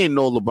torch. We didn't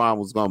know LeBron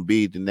was going to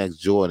be the next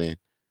Jordan.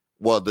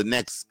 Well, the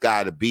next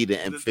guy to beat it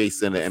and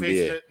face in the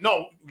NBA.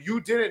 No,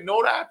 you didn't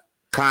know that?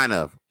 Kind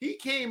of. He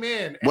came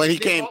in. When he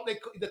they came.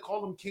 They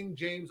called him King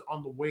James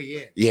on the way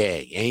in. Yeah,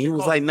 and he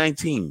was like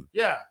 19.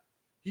 Yeah.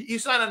 He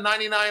signed a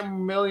 $99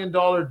 million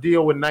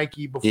deal with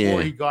Nike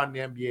before he got in the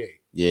NBA.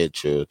 Yeah,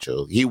 true.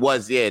 He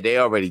was, they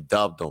already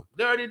dubbed him.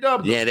 They already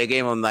dubbed him. Yeah, they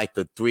gave him like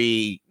the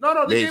 3.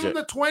 No, they gave him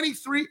the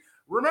 23.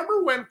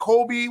 Remember when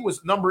Kobe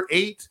was number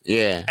 8?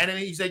 Yeah. And then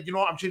he said,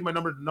 I'm changing my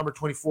number to number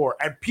 24.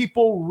 And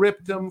people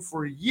ripped him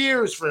for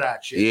years for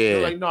that shit. Yeah.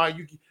 They're like, no,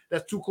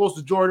 that's too close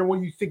to Jordan. What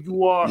do you think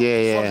you are?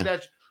 Yeah.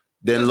 That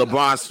then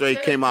LeBron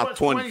straight came out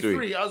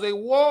 23. I was like,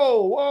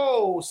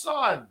 whoa,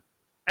 son.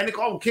 And they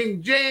call him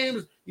King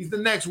James. He's the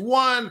next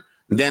one.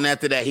 Then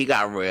after that, he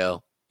got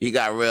real.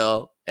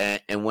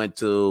 And went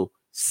to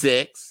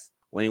 6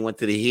 when he went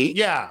to the Heat.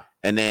 Yeah.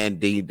 And then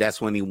that's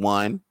when he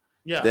won.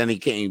 Yeah. Then he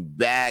came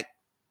back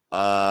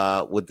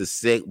with the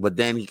 6, but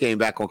then he came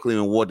back on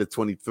Cleveland, wore the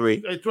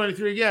 23.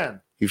 23 again.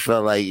 He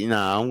felt like,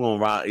 I'm going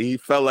to rock. He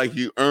felt like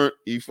he earned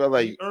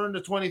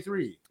the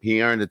 23.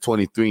 He earned the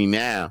 23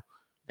 now.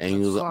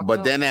 And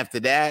then after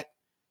that,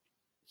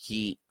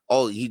 he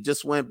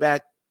just went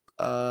back.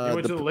 He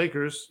went to the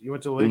Lakers. He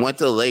went to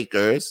the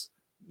Lakers.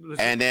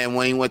 And then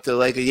when he went to the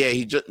Lakers,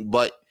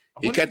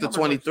 he kept the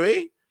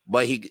 23,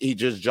 but he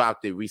just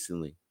dropped it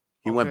recently.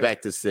 He went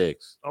back to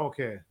 6.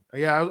 Okay.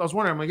 Yeah, I was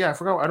wondering. I'm like, I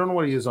forgot. I don't know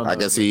what he is on. I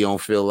guess he don't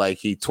feel like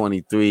he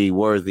 23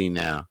 worthy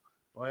now.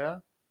 Oh yeah.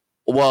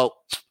 Well,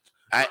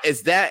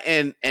 it's that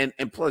and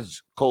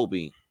plus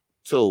Kobe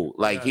too.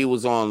 Like he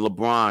was on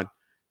LeBron.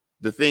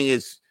 The thing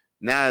is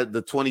now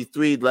the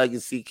 23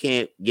 legacy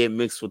can't get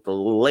mixed with the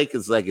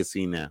Lakers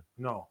legacy now.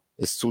 No,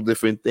 it's 2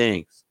 different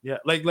things. Yeah,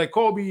 like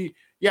Kobe.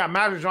 Yeah,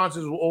 Magic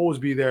Johnson will always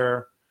be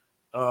there.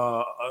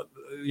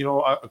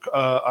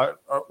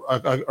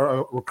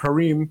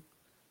 Kareem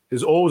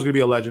is always gonna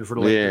be a legend for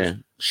the Lakers.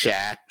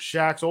 Yeah,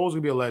 Shaq's always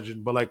gonna be a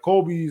legend, but like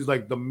Kobe's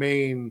like the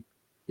main.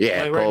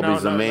 Yeah, like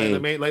Kobe's the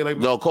main.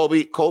 No,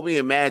 Kobe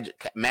and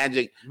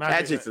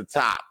Magic's the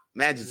top.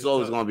 Magic's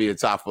always gonna be the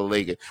top for the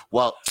Lakers.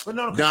 Well,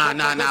 nah,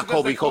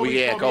 Kobe.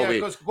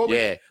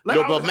 Yeah.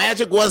 But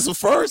Magic was the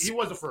first. He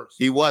was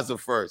the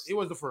first.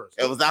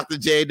 It was Dr.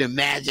 J, then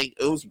Magic.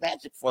 It was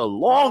Magic for a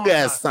long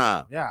ass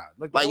time. Yeah.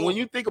 Like when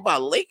you think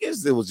about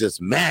Lakers, it was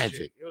just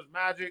Magic. It was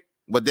Magic.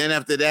 But then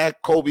after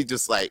that, Kobe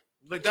just like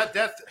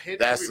that hit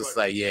that's everybody. Just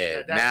like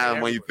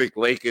now when you think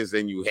Lakers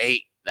and you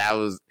hate,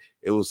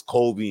 it was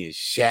Kobe and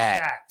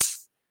Shaq.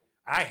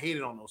 I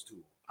hated on those 2.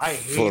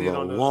 For the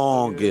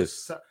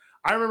longest.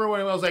 I remember when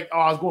I was like,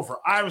 I was going for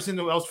Iverson.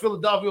 I was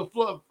Philadelphia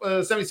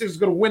 76 was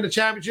going to win the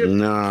championship.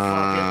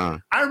 Nah.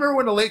 I remember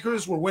when the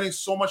Lakers were winning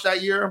so much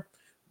that year,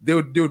 they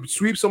would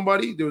sweep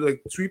somebody. They would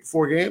like sweep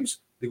 4 games.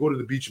 They go to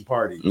the beach and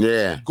party.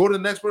 Yeah. Go to the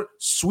next part,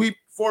 sweep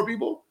 4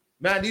 people.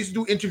 Man, they used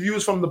to do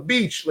interviews from the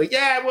beach. Like,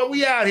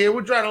 we out here.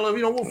 We're trying to live.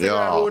 We'll figure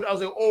out. I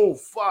was like, oh,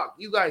 fuck.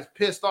 You guys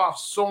pissed off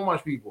so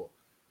much people.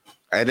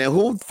 And then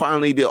who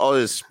finally did all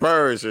the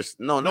Spurs?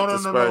 Not the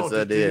Spurs.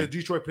 The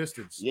Detroit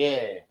Pistons.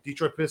 Yeah.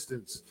 Detroit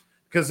Pistons.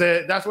 Because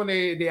that's when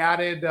they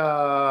added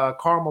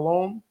Karl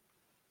Malone.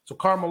 So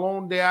Karl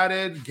Malone, they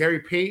added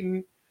Gary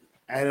Payton,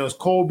 and it was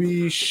Kobe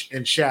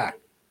and Shaq.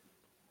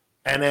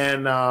 And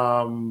then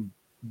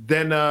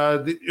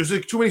it was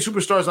like too many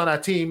superstars on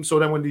that team. So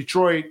then when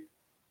Detroit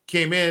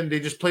came in,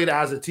 they just played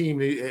as a team.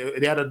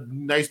 They had a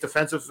nice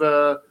defensive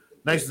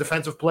Nice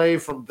defensive play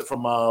from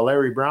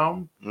Larry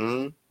Brown,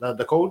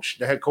 the coach,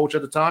 the head coach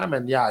at the time,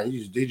 and yeah, they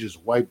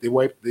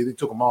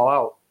took them all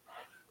out.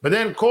 But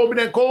then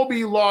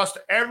Kobe lost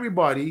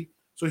everybody,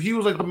 so he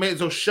was like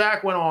so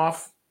Shaq went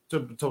off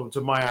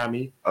to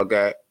Miami.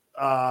 Okay.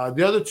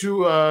 The other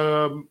two,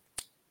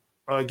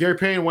 Gary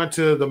Payne went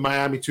to the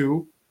Miami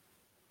too.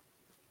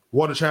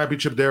 Won a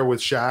championship there with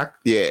Shaq.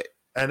 Yeah.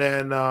 And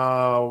then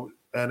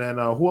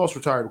who else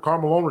retired?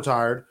 Karl Malone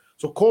retired.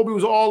 So Kobe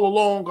was all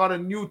alone, got a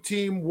new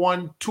team,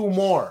 won two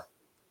more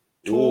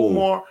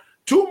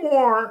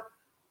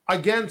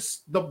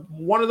against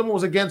one of them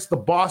was against the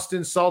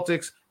Boston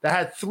Celtics that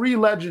had three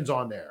legends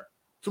on there.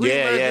 Three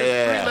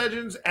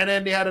legends, and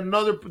then they had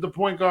the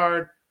point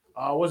guard.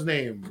 What's his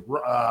name?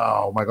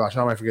 Oh my gosh,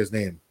 how am I forget his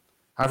name?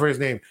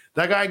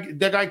 That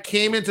guy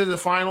came into the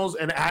finals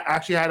and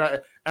actually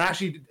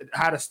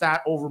had a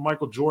stat over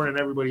Michael Jordan and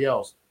everybody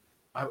else.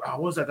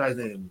 What's that guy's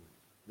name?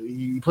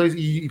 He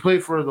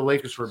played for the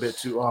Lakers for a bit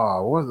too.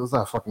 Oh, what's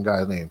that fucking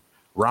guy's name?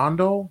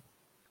 Rondo?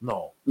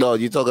 No,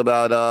 you talking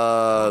about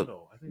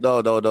Rondo,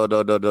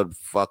 no,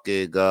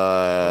 fucking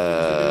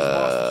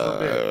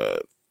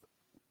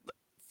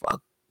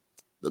fuck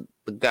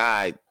the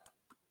guy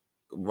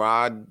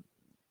Rod.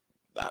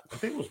 I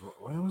think it was,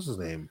 what was his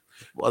name?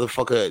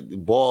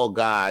 Motherfucker, ball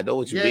guy. I know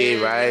what you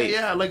mean, right?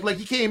 Yeah. Like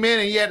he came in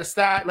and he had a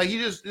stat. Like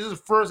this is the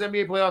first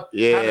NBA playoff.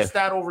 Yeah. Had a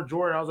stat over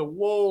Jordan. I was like,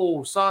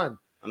 whoa, son.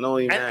 I know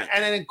what you meant.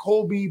 And then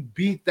Kobe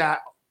beat that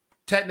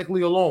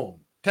technically alone.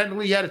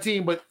 Technically he had a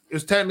team, but it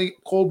was technically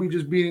Kobe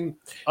just beating.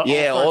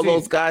 All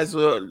those guys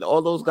were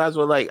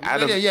like.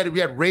 We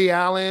had Ray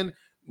Allen.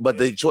 But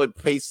the Detroit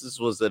Pacers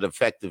was an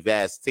effective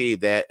ass team.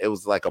 That it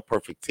was like a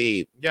perfect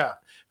team. Yeah.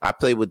 I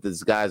played with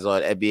these guys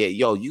on NBA.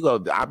 Yo,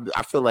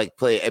 I feel like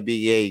playing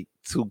NBA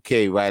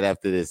 2K right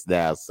after this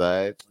now,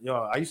 son. Yo,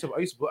 I used to.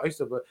 It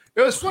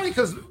was funny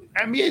because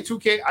NBA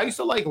 2K, I used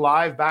to like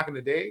live back in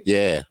the day.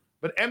 Yeah.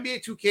 But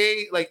NBA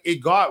 2K, like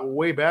it got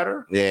way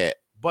better. Yeah.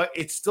 But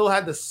it still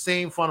had the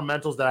same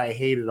fundamentals that I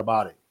hated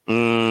about it.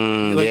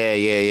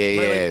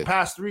 Yeah.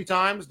 Past three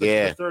times,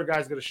 the third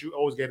guy's gonna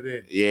always get it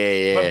in.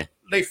 Yeah. But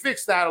they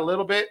fixed that a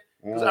little bit.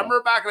 Because I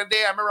remember back in the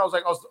day, I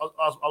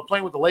was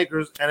playing with the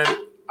Lakers, and then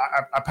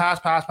I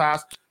passed,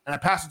 and I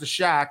passed it to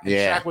Shaq, and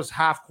Shaq was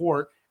half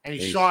court, and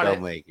he shot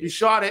it. He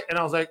shot it, and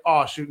I was like,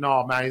 "Oh shoot,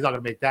 no man, he's not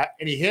gonna make that."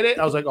 And he hit it.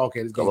 I was like,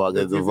 "Okay, this come on,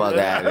 get the fuck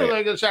out of here."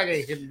 Like Shaq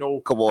ain't hitting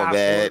no. Come on,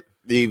 man,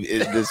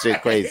 this shit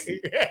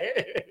crazy.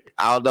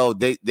 I don't know.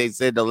 They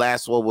said the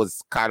last one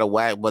was kind of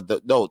whack, but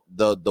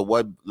the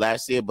one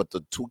last year, but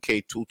the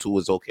 2K22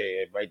 is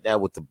okay. And right now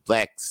with the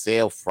Black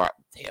Sale Friday,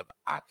 damn,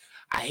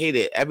 I hate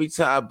it every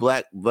time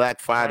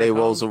Black Friday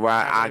rolls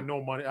around. I have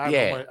no money. I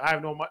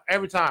have no money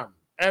every time.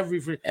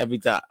 Every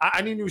time.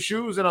 I need new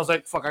shoes, and I was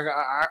like, "Fuck!"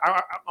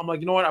 I'm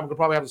like, you know what? I'm gonna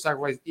probably have to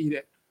sacrifice eat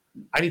it.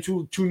 I need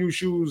two new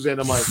shoes, and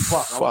I'm like,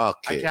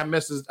 "Fuck! I can't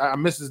miss this. I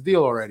missed this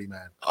deal already,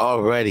 man."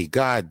 Already,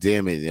 god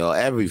damn it,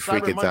 every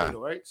freaking time. Though,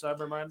 right?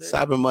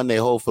 Cyber Monday.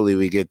 Hopefully,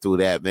 we get through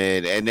that,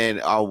 man. And then,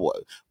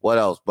 what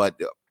else? But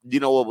you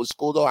know what was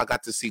cool though? I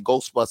got to see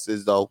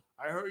Ghostbusters though.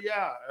 I heard,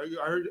 yeah.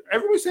 I heard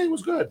everybody's saying it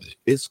was good.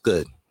 It's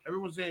good.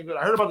 Everyone's saying good.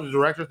 I heard about the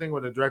director thing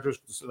with the directors,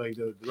 like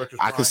the directors.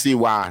 I can see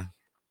why.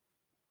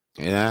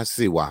 Yeah, I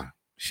see why.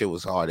 Shit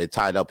was hard. It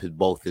tied up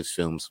both his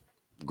films.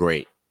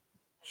 Great.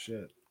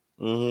 Shit.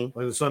 Mm-hmm.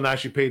 Like the son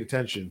actually paid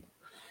attention.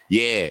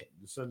 Yeah.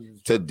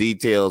 To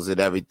details and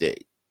everything.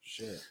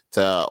 Shit.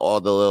 To all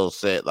the little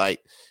shit.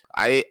 Like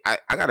I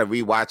gotta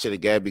rewatch it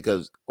again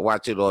because I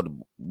watch it on the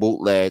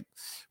bootleg.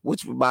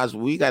 Which reminds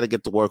me, we got to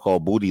get to work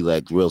on Booty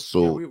Legs real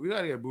soon. Yeah, we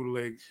got to get Booty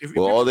Legs. With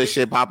all this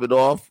shit popping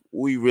off,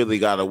 we really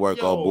got to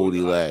work on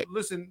Booty Leg.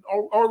 Listen,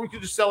 or we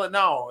could just sell it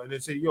now and then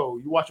say, yo,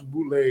 you watching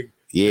bootleg.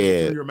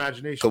 Yeah. Through your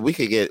imagination. So we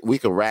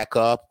could rack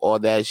up all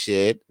that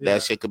shit. Yeah.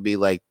 That shit could be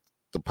like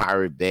the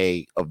Pirate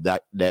Bay of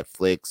that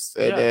Netflix.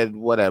 And then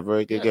whatever,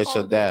 it could get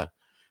shut down.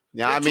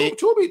 Yeah, I mean,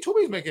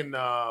 Tubi's making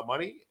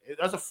money.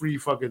 That's a free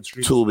fucking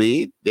stream.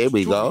 Tubi, there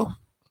we go.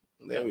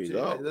 There we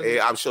go. Hey,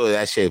 I'm sure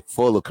that shit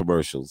full of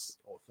commercials.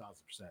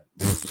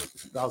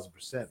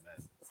 1,000%, man.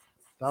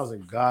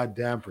 1,000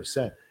 goddamn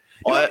 %.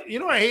 You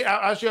know what I hate?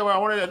 Actually, I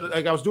wanted,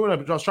 like, I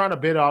was trying to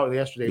bid out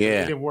yesterday, but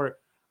it didn't work.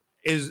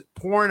 Is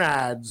porn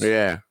ads?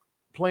 Yeah.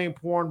 Playing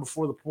porn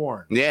before the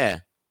porn. Yeah.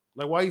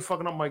 Like, why are you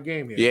fucking up my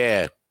game here?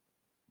 Yeah.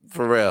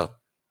 For real.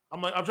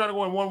 I'm like, I'm trying to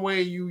go in one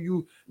way.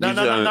 No.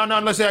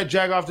 Let's say I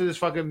jag off to this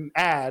fucking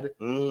ad,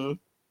 and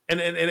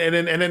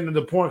then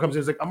the porn comes in.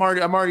 It's like I'm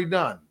already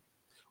done.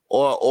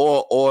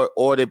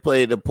 Or they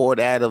play the porn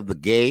ad of the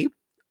game.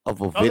 Of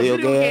a video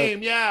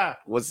game? Yeah.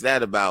 What's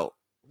that about?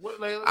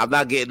 I'm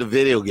not getting the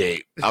video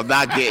game. I'm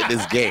not getting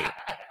this game.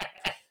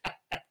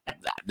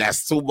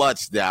 That's too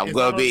much now.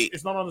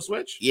 It's not on the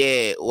Switch?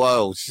 Yeah.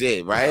 Whoa,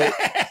 shit, right?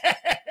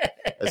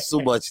 That's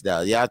too much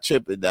now. Y'all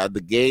tripping now.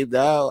 The game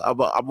now, I'm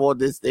on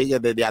this thing,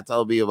 and then y'all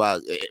tell me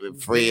about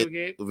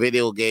free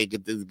video game.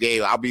 Get this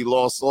game. I'll be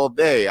lost all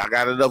day. I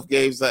got enough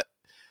games at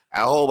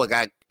home.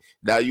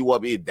 Now you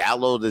want me to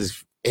download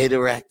this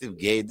interactive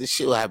game? This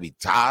shit will have me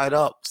tied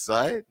up,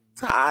 son.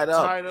 tied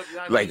up,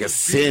 Yeah, like a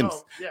just beating Sims.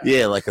 up. Yeah.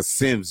 Yeah, like a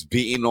Sims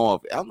beating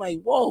off. I'm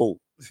like, whoa,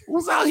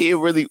 who's out here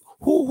really?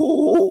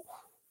 Who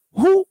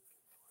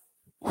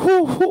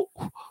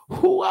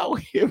out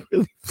here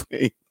really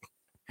playing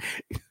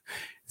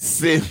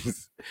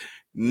Sims?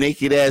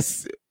 Naked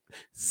ass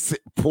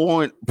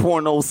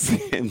porno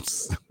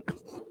Sims.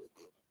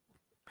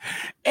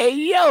 Hey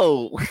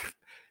yo,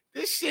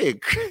 this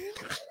shit.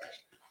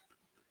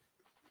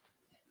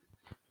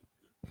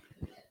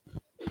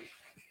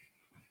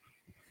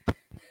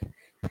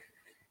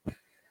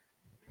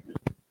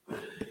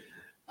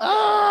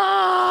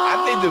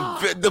 I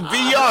think the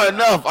VR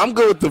enough. I'm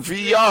good with the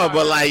VR,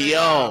 but like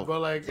yo,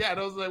 but like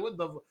those like what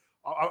the.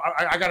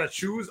 I gotta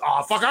choose.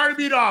 Oh fuck! I already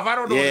beat off. I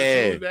don't know what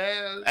to choose,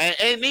 man.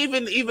 And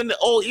even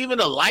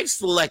the life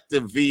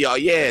selective VR,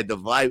 yeah, the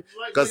vibe.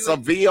 Because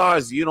some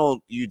VRs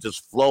you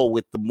just flow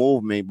with the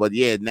movement, but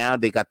yeah, now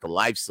they got the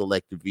life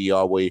selective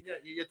VR where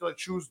you get to like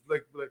choose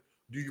like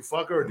do you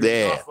fuck her or do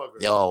you not fuck her?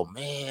 Yo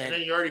man, and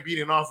then you're already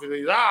beating off. Fuck!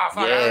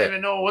 I don't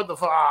even know what the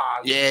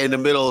fuck. In the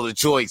middle of the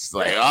choice,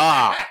 like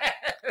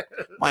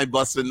might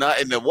bust a nut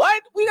in the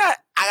what? I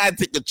gotta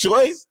take a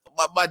choice.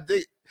 My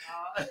dick.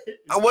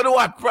 What do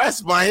I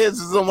press? My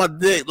hands is on my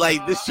dick.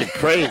 Like this shit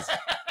crazy.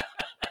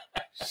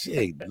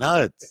 Shit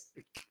nuts.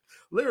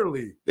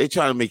 Literally. They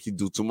trying to make you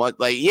do too much.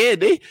 Like, yeah,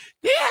 they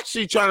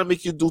actually trying to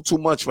make you do too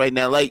much right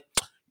now. Like,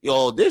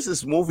 yo, there's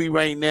this movie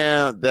right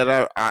now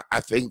that I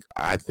think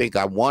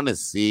I want to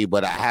see,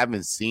 but I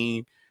haven't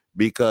seen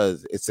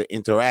because it's an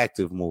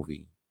interactive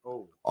movie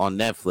on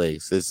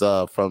Netflix. It's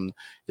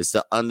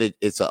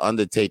an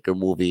Undertaker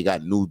movie. It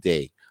got New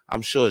Day.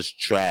 I'm sure it's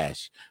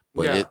trash.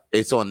 But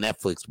it's on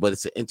Netflix, but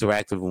it's an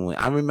interactive movie.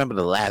 I remember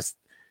the last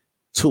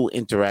 2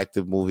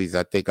 interactive movies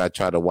I think I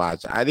tried to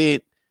watch.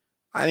 I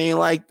don't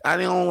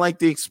like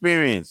the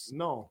experience.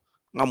 No.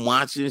 I'm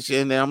watching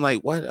shit and then I'm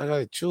like, what? I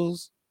gotta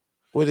choose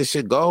where this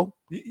shit go.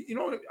 You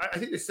know, I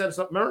think they set us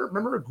up.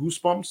 Remember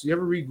Goosebumps? You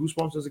ever read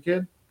Goosebumps as a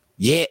kid?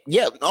 Yeah.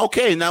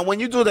 Okay, now when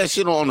you do that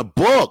shit on the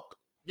book,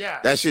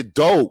 that shit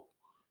dope.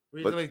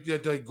 But, you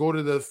have to go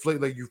to the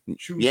flick, like you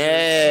choose.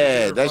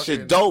 Yeah, that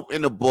shit dope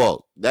in the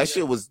book. That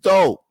shit was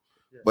dope.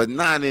 But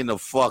not in the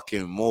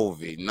fucking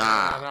movie.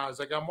 Nah. It's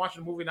like I'm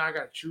watching a movie now. I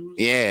gotta choose.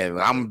 Yeah,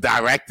 I'm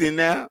directing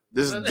now.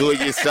 This is do it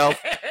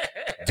yourself.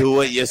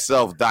 Do it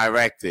yourself.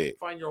 Direct it.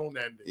 Find your own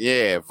ending.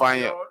 Yeah,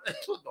 find your.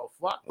 What the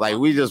fuck? Like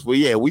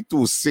we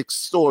threw 6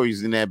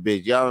 stories in that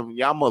bitch. Y'all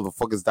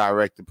motherfuckers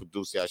direct and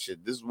produce y'all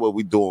shit. This is what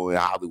we doing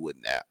in Hollywood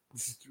now.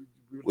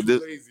 We're too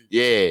lazy.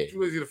 Yeah. Too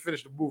lazy to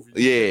finish the movie.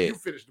 Yeah.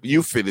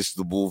 You finished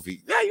the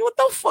movie. Yeah, what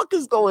the fuck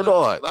is going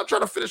on? I'm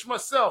trying to finish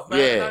myself, man.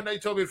 Yeah. Now you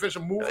told me to finish a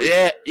movie.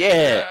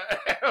 Yeah.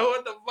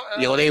 What the fuck?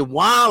 Yo, they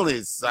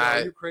wildin', son.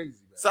 Yo, you crazy,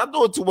 man. Stop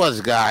doing too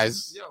much,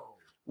 guys. Yo.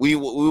 We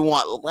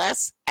want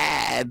less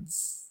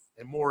ads.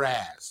 And more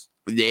ass.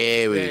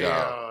 There we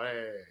go.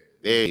 Hey.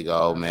 There you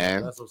go,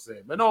 man. That's what I'm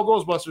saying. But no,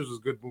 Ghostbusters was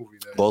a good movie.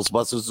 Man.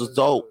 Ghostbusters was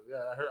dope. Yeah,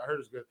 I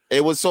heard it's good.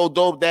 It was so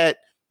dope that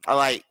I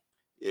like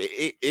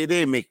it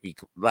didn't make me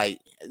like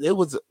it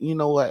was, you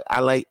know what? I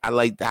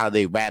liked how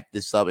they wrapped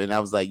this up, and I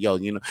was like, yo,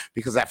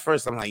 because at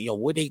first I'm like, yo,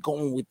 where they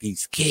going with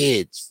these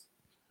kids?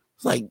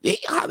 It's like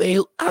how they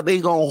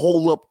gonna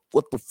hold up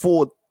what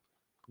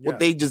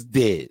they just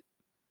did.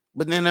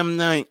 But then I'm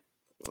like,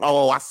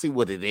 oh, I see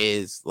what it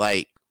is.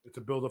 Like it's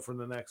a build up for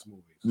the next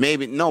movie.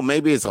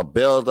 Maybe it's a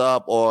build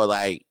up, or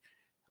like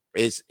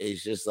it's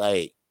just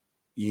like,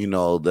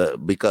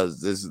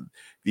 because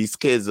these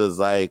kids is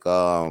like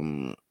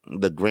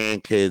the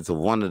grandkids of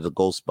one of the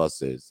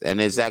Ghostbusters,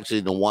 and it's actually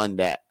the one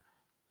that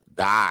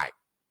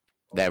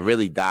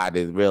really died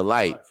in real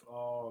life.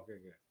 Oh, okay.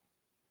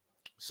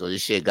 So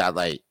this shit got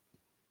like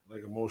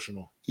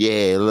emotional.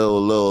 Yeah, a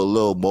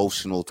little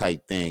emotional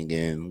type thing,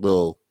 and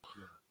little.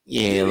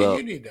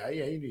 You need that.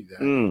 Yeah, you need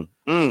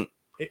that.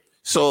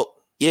 So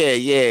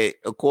yeah,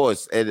 of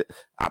course, and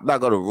I'm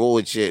not gonna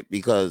ruin shit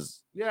because.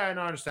 Yeah, I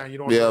understand. You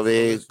don't. Yeah,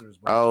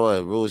 I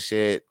don't rule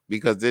shit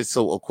because there's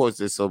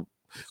some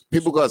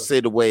people gonna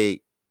say the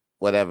way,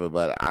 whatever.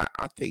 But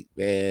I think,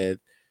 man,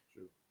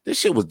 this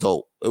shit was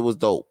dope. It was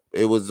dope.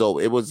 It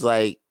was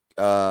like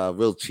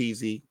real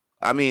cheesy.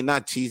 I mean,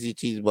 not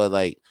cheesy, but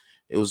like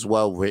it was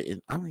well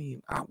written. I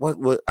mean,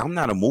 I'm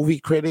not a movie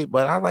critic,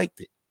 but I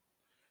liked it.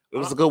 It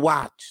was a good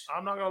watch.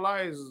 I'm not gonna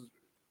lie. It's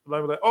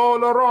like, oh,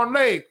 Laurent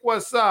Lake,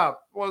 what's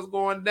up? What's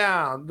going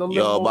down?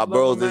 Yo, my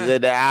bros is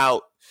in the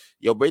out.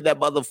 Yo, bring that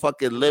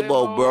motherfucking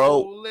limo,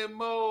 bro.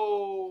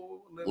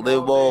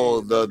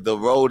 Limo. The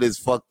road is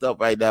fucked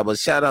up right now. But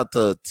shout out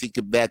to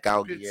Tika Beck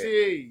out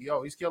here.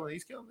 Yo, he's killing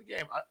the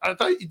game. I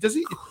thought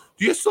do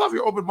you still have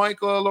your open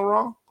mic,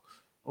 Laurent?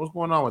 What's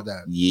going on with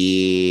that?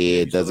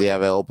 Yeah, does he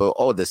have an open?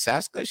 Oh, the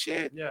Saska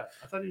shit? Yeah,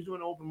 I thought he was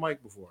doing an open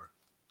mic before.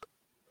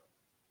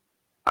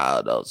 I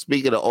don't know.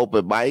 Speaking of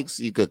open mics,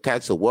 you could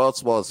catch the world's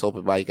smallest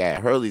open mic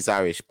at Hurley's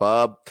Irish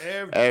Pub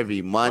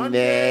every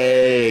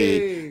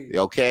Monday.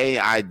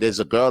 Okay, there's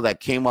a girl that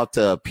came up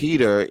to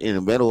Peter in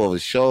the middle of a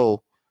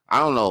show. I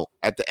don't know,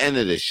 at the end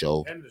of the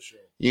show.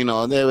 You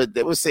know,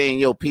 they were saying,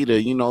 "Yo, Peter,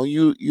 you know,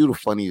 you the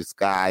funniest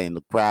guy in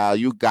the crowd.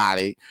 You got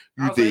it.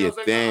 You did your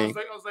thing."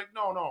 I was like,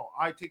 no,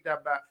 I take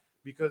that back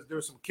because there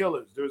were some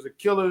killers. There was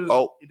killers.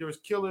 Oh. There was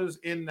killers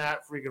in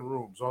that freaking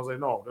room. So I was like,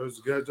 no, there's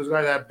guys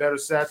that had better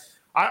sets.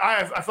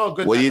 I felt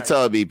good. What you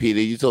told me, Peter?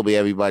 You told me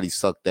everybody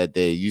sucked that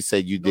day. You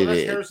said you did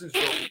it. Harrison's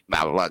joke.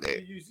 Nah, fuck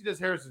it. You see, that's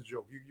Harrison's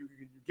joke. You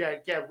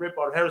can't rip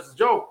on Harrison's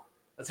joke.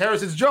 That's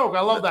Harrison's joke.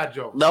 I love that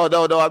joke. No.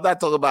 I'm not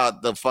talking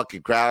about the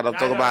fucking crowd. I'm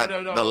talking about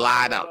the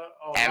lineup.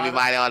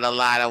 Everybody on the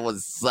lineup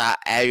was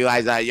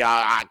everybody's like, "Yo,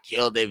 I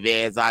killed it,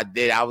 Vance. I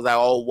did." I was like,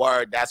 "Oh,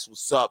 word, that's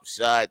what's up,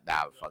 shut."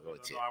 Nah, I'm fucking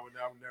with you. I would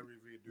never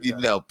even do that.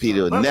 You know,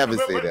 Peter would never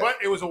say that. But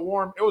it was a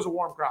warm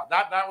crowd.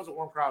 That was a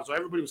warm crowd. So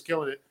everybody was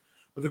killing it.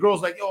 But the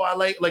girl's like, "Yo, I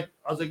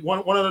was like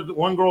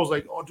one girl's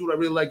like, "Oh, dude, I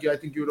really like you. I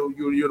think you're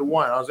the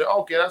one." I was like,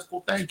 "Okay, that's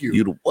cool. Thank you."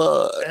 You the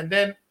one. And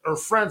then her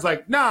friend's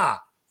like, "Nah,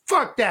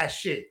 fuck that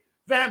shit.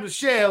 Van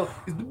Michelle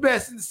is the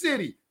best in the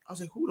city." I was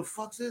like, "Who the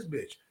fuck's this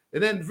bitch?"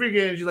 And then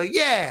freaking she's like,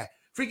 "Yeah,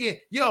 freaking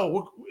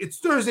yo, it's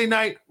Thursday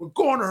night. We're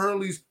going to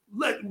Hurley's.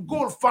 We're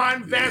going to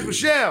find Van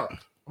Michelle."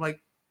 I'm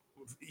like,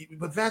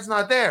 "But Van's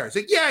not there." It's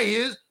like, "Yeah, he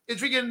is.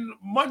 It's freaking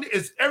Monday.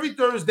 It's every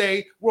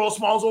Thursday. World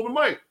Smalls open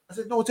mic." I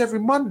said, "No, it's every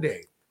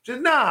Monday." She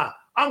said, "Nah,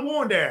 I'm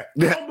going there.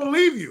 I don't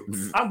believe you.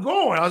 I'm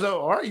going." I was like,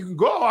 "All right, you can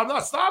go. I'm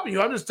not stopping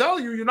you. I'm just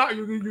telling you, you're not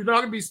gonna be.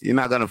 You're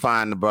not gonna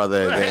find the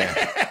brother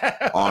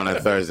there on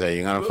a Thursday.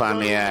 You're gonna find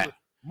me at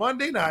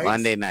Monday nights.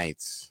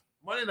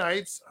 Monday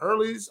nights,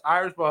 Hurley's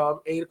Irish Pub,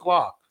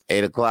 8:00.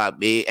 8:00,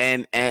 B.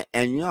 And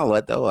you know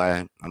what though?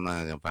 I'm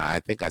not gonna. I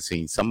think I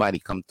seen somebody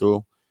come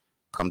through,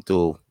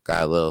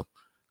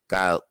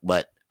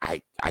 but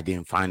I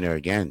didn't find her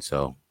again.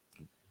 So.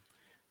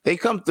 They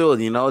come through,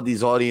 you know,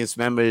 these audience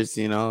members,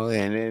 you know,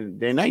 and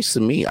they're nice to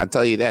me. I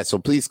tell you that. So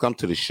please come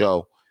to the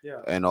show,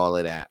 and all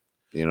of that,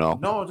 you know.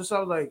 No, just I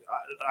was like,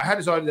 I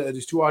had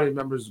these two audience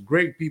members,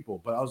 great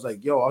people, but I was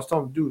like, yo, I was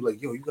telling the dude,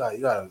 like, yo, you got,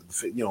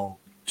 you know,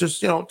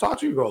 just talk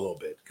to your girl a little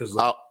bit, because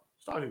talk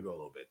to your girl a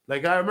little bit.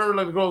 Like I remember,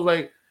 like the girl's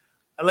like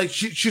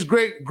she's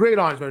great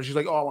audience member. She's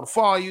like, oh, I want to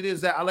follow you.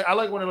 This that. I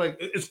like when they're like,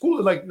 it's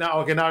cool. Like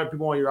now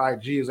people on your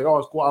IG. It's like, oh,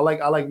 it's cool. I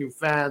like new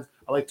fans.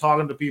 I like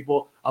talking to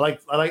people. I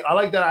like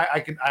that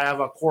I have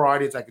a core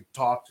audience I can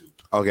talk to.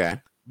 Okay.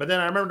 But then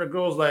I remember the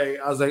girl's like,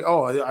 I was like,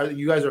 oh,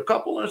 you guys are a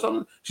couple or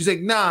something? She's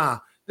like, nah,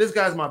 this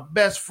guy's my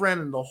best friend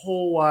in the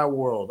whole wide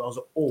world. I was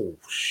like, oh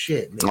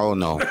shit, man. Oh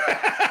no.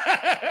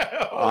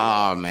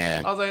 Oh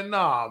man. I was like,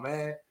 nah,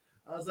 man.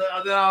 I was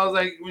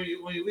like, when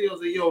you leave, I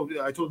was like, yo,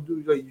 I told the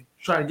dude, like, you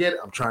trying to get it?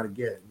 I'm trying to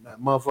get it. That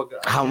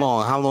motherfucker. How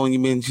long you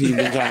been trying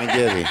to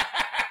get it?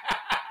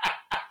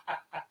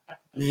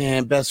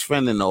 Man, best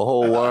friend in the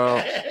whole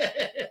world.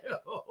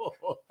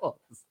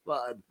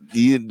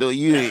 You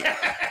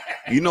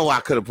know I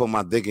could have put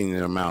my dick in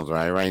your mouth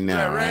right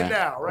now. Right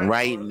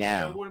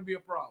now. It wouldn't be a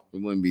problem.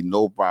 It wouldn't be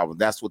no problem.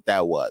 That's what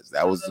that was.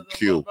 That was the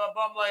cue. But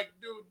I'm like,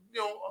 dude,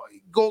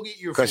 go get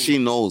your food. Because she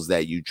knows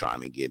that you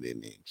trying to get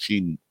in there.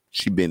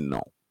 She been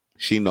know.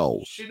 She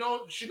knows. She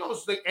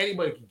knows like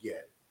anybody can get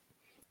it.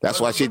 That's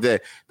why she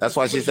did. That's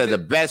why she said the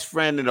best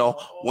friend in the.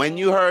 When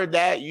you heard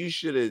that, you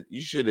should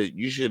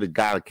have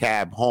got a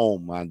cab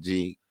home, my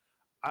G.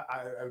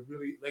 I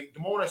really like the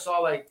moment I saw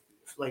like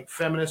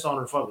feminists on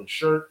her fucking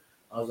shirt.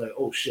 I was like,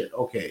 oh shit,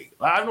 okay.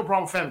 I have no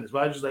problem with feminists,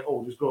 but I just like,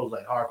 oh, this girl's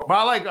like hardcore. But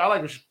I like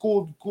her. She's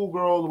cool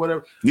girl or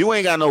whatever. You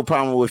ain't got no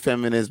problem with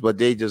feminists, but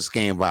they just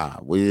can't vibe.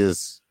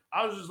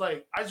 I was just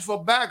like, I just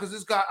felt bad because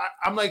this guy.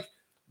 I'm like,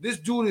 this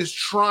dude is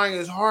trying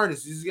his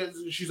hardest.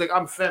 She's like,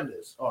 I'm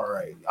feminist. All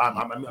right,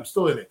 I'm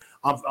still in it.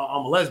 I'm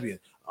a lesbian.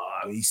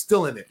 He's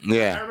still in it.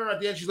 Yeah. I remember at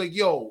the end, she's like,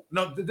 yo,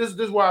 no, this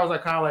is where I was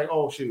like, kind of like,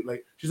 oh shit.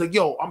 Like, she's like,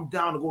 yo, I'm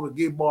down to go to a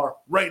gay bar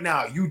right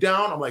now. You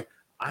down? I'm like,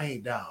 I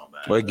ain't down,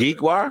 man. What, geek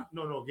bar?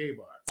 No, gay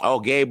bar. Oh,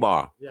 gay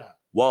bar. Yeah.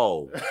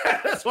 Whoa.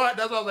 that's why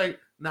I was like,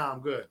 nah,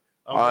 I'm good.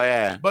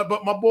 Yeah. But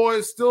my boy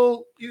is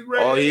still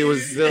ready. Oh, he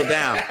was still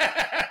down.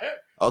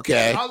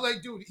 Okay. I was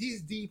like, dude,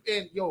 he's deep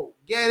in. Yo,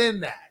 get in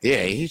that.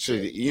 Yeah, he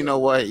should. You know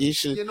what? He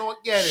should. You know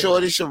what? Get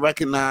Shorty should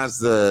recognize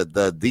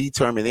the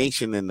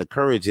determination and the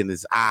courage in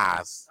his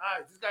eyes,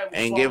 this guy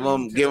and give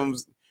him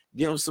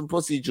some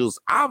pussy juice.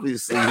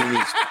 Obviously, he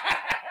needs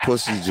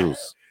pussy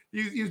juice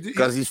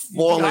because he's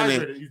falling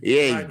in.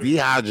 Yeah, he's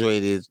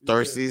dehydrated,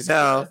 thirsty as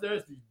hell.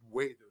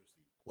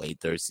 Way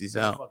thirsty as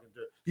hell.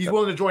 He's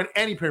willing to join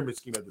any pyramid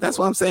scheme. That's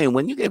what I'm saying.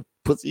 When you get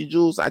pussy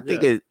juice, I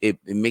think it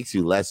makes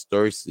you less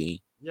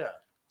thirsty. Yeah.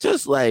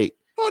 Just like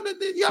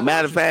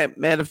matter of fact,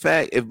 when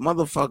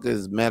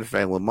motherfuckers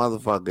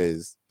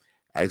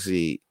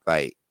actually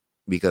like,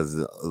 because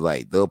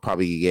like they'll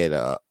probably get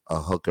a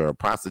hooker, a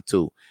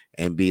prostitute,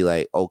 and be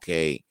like,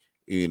 okay,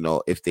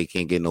 if they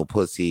can't get no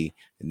pussy,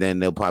 then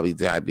they'll probably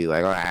be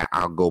like, all right,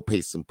 I'll go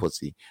pay some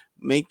pussy.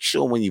 Make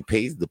sure when you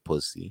pay the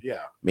pussy,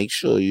 make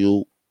sure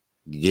you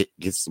get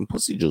some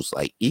pussy juice.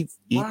 Like eat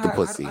the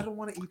pussy. I don't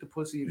want to eat the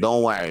pussy.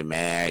 Don't worry,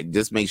 man.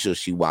 Just make sure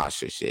she wash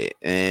her shit,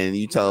 and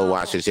you tell her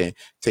wash her shit.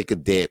 Take a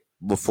dip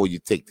before you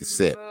take the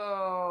sip.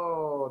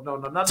 No,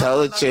 not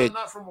tell the chick.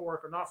 Not from a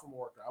worker. I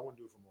wouldn't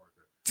do it from a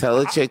worker. Tell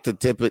a chick to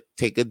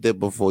take a dip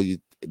before you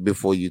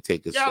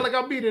take a Yeah, sip. like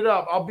I'll beat it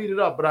up,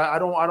 but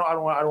I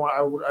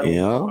want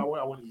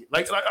to eat.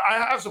 Like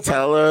I have some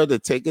Tell her to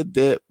take a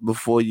dip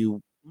before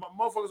you.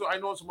 motherfuckers. I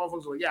know some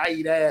motherfuckers are like, yeah, I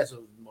eat ass.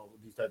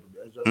 These type of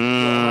like,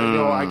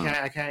 yo,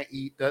 I can't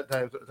eat that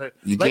type.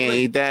 You can't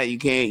eat that. You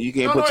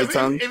can't put your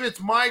tongue. If it's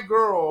my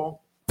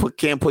girl,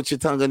 Can't put your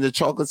tongue in the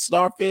chocolate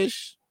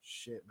starfish.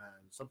 Shit, man.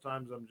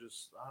 Sometimes I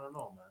don't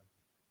know, man.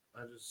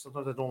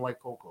 Sometimes I don't like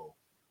cocoa.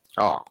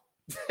 Oh.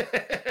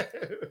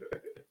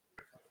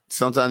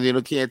 Sometimes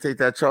you can't take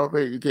that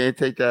chocolate. You can't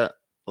take that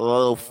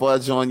little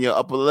fudge on your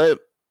upper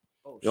lip.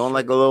 Oh, you don't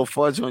like a little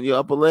fudge on your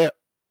upper lip?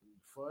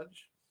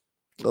 Fudge?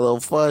 A little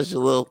fudge, a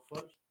little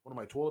fudge? What am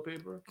I, toilet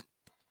paper?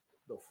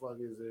 The fuck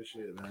is this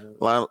shit, man?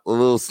 A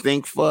little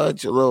stink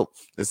fudge,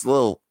 it's a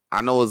little.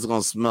 I know it's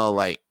gonna smell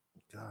like.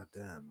 God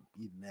damn,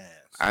 eating ass.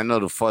 I know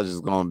the fudge is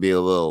gonna be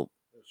a little.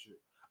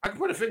 I can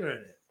put a finger in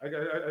it.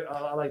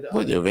 I like that.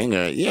 Put your finger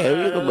in it. Yeah,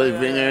 you can put your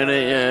finger in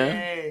it.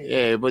 Yeah.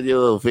 Yeah, put your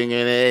little finger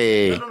in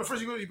it. No,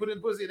 first you put it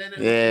in pussy, and then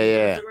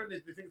yeah.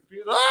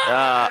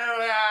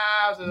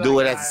 Do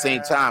it at the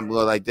same time.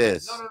 Go like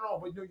this. No,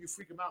 but you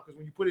freak them out because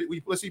when you put it,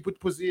 let's say you put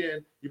the pussy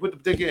in, you put the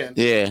dick in.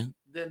 Yeah.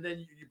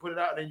 Then you put it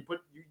out, and then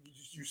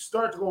you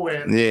start to go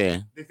in.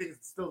 Yeah. They think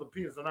it's still the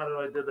penis. They're not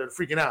like they're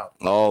freaking out.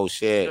 Oh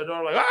shit.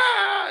 They're like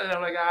and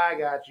I'm like, I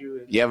got you.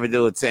 And you ever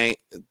do a thing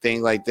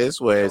like this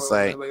where it's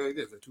like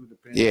this,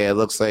 yeah, it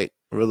looks like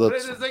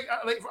it's like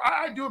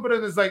I do it, but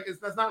it's like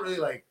that's not really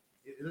like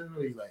it isn't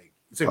really like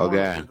it's like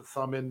okay. Put the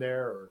thumb in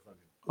there or something.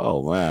 Oh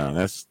wow,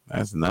 that's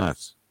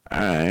nuts. All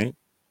right.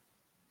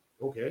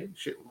 Okay.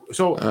 Shit.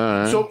 So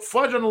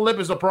fudge on the lip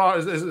is a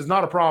problem. Is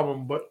not a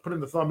problem, but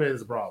putting the thumb in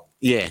is a problem.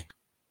 Yeah,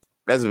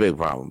 that's a big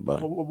problem.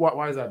 But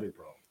why is that a big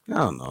problem? I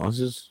don't know. It's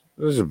just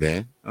a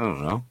bit. I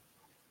don't know.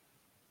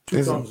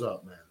 Two thumbs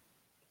up, man.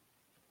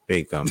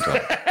 Big thumbs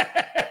up.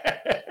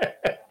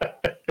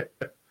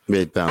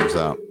 Big thumbs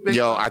up.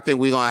 Yo, I think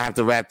we're gonna have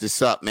to wrap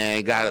this up,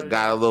 man. Got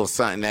a little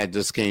something that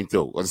just came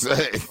through. Oh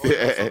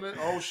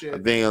shit. I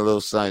think a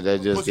little something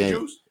that just came.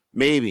 Juice?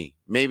 Maybe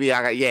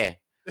I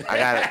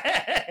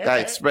got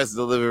express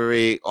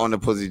delivery on the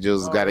pussy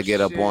juice. Got to get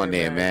up on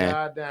there, man.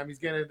 God damn, he's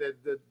getting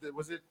the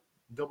was it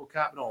double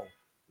cap? No,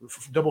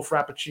 double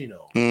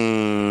frappuccino.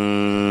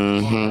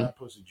 Mm-hmm.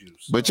 Pussy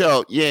juice. But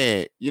yo,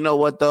 yeah, you know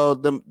what though?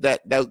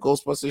 That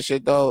Ghostbuster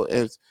shit though,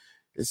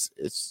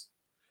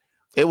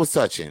 it was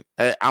touching.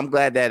 I'm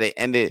glad that it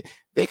ended.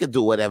 They could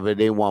do whatever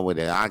they want with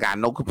it. I got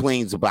no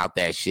complaints about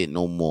that shit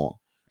no more.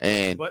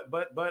 And but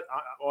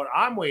what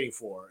I'm waiting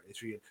for is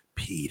for you,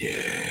 Peter.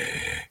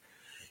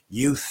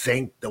 You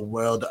think the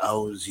world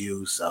owes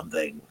you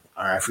something?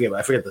 All right, I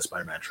forget the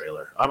Spider-Man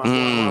trailer. I'm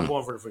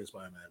going for the freaking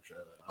Spider-Man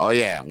trailer. Oh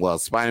yeah, well,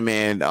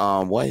 Spider-Man.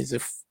 What is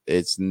it?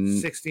 It's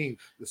 16th.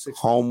 The 16th.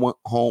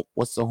 Home.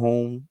 What's the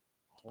home?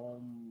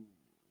 Home.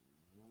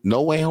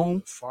 No Way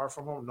Home. Far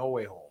From Home. No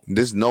Way Home.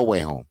 This No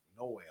Way Home.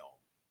 No Way Home.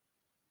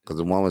 Because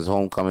the one was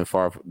Homecoming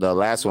Far. The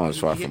last one was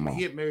Far From Home.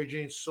 He hit Mary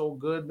Jane so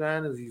good,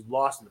 man, as he's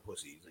lost in the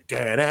pussy. He's like, he's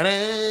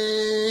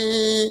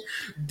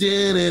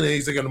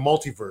like in the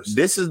multiverse.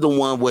 This is the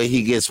one where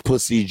he gets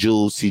pussy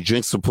juice. He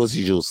drinks the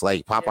pussy juice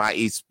like Popeye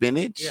eats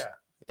spinach. Yeah.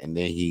 And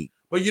then he.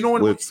 But you know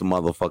when whips the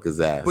motherfucker's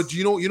ass. But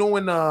you know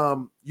when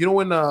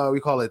we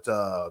call it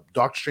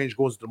Doctor Strange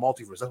goes to the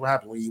multiverse. That's what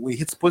happens when he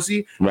hits the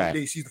pussy. Right.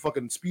 He sees the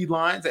fucking speed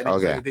lines, and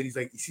then he's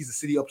like he sees the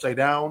city upside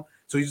down.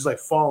 So he's just like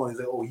falling. He's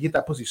like, oh, he hit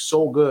that pussy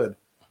so good.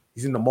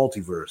 He's in the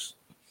multiverse.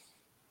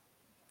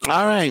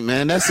 All right,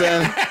 man. That's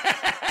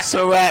it's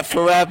a wrap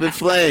for Rapid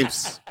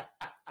Flames.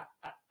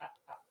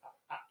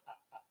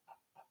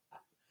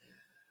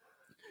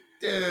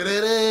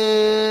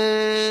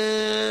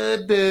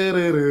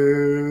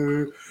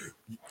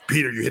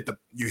 Peter, you hit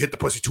the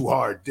pussy too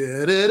hard.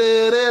 It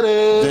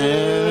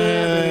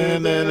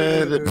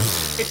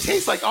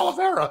tastes like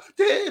Oliveira.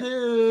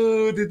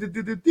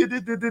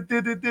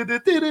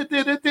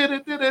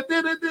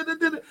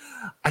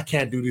 I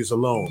can't do this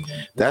alone.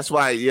 That's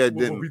why,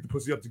 we'll beat the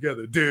pussy up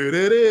together.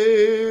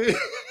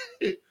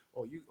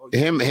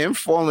 Him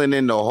falling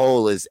in the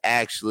hole is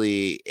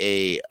actually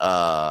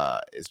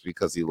it's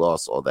because he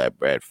lost all that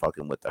bread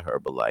fucking with the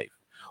Herbalife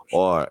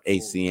or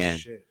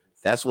ACN.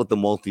 That's what the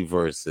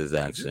multiverse is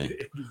actually.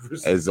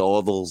 It's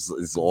all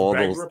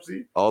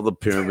the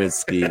pyramid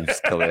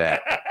schemes coming out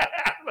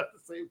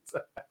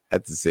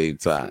at the same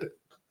time.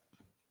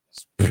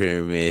 It's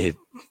pyramid,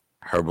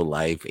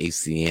 Herbalife,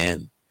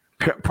 ACN,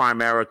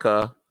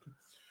 Primerica.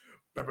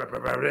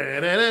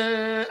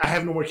 I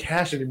have no more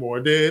cash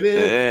anymore,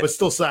 but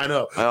still sign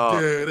up.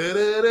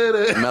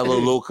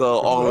 Melaleuca,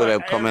 all of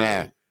them coming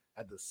out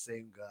at the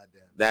same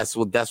goddamn. That's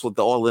what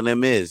all of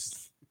them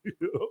is.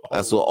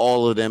 That's what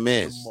all of them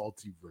is. The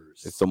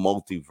multiverse. It's a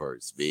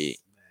multiverse,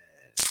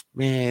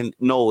 man.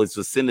 No, it's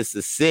a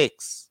Sinister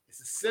Six. It's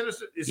a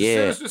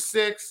Sinister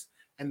Six,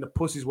 and the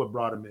pussy's what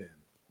brought him in.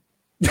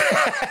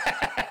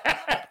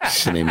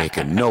 Shit ain't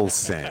making no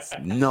sense.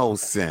 No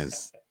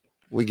sense.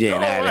 We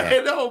getting out of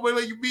here. No, but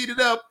like you beat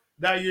it up,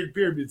 now you're in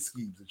pyramid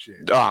schemes and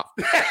shit. Oh.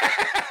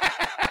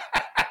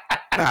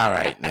 All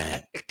right,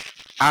 man.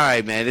 All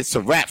right, man. It's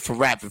a wrap for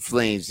Rapid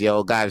Flames,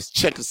 yo. Guys,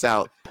 check us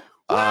out.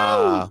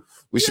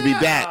 We should be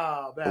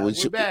back.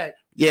 We're back.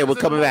 Yeah, we're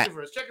coming back.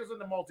 Check us in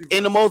the multiverse.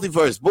 In the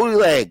multiverse. Booty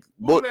leg.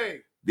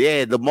 Bootleg.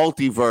 Yeah, the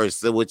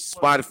multiverse, which is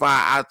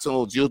Spotify,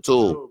 iTunes,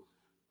 YouTube,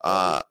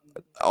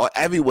 or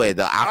everywhere.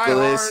 The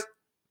Oculus,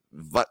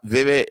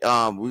 Vivid.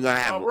 We're gonna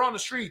have we're on the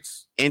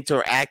streets.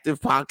 Interactive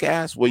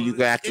podcast where you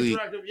can actually you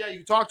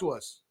can talk to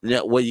us. Yeah,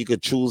 where you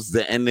could choose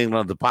the ending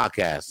of the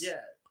podcast. Yeah.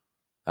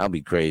 That'd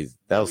be crazy.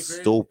 That was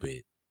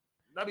stupid.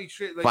 That'd be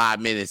straight. Like, 5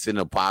 minutes in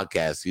the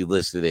podcast, you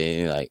listen to it and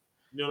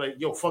you're like,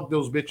 yo, fuck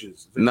those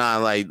bitches. Nah,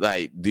 like,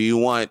 do you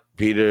want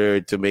Peter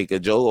to make a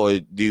joke, or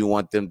do you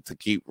want them to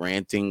keep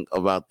ranting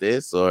about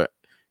this, or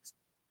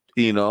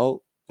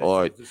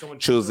or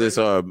choose this,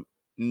 or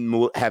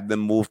have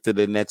them move to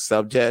the next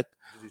subject?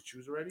 Did they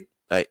choose already?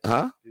 Like,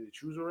 huh? Did they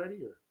choose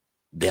already? Or?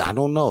 I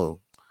don't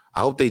know.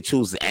 I hope they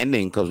choose the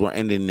ending because we're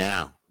ending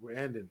now. We're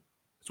ending.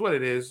 That's what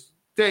it is.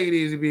 Take it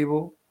easy,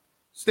 people.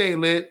 Stay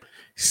lit.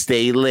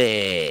 Stay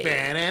lit.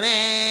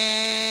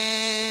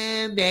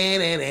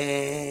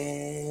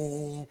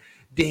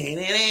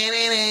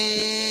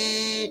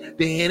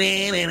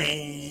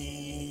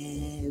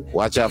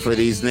 Watch out for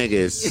these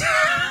niggas.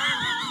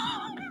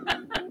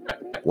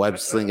 Web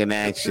slinging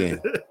action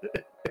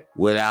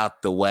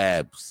without the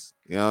webs.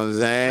 You know what I'm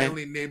saying?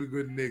 Friendly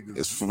neighborhood niggas.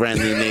 It's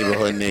friendly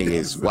neighborhood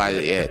niggas. Why?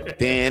 Yeah.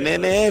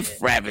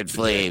 Rapid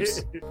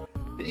Flames.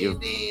 You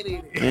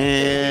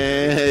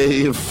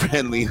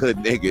friendly hood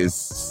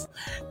niggas.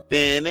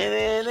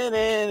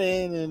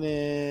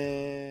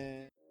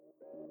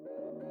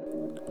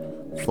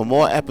 For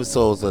more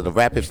episodes of the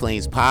Rapid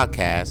Flames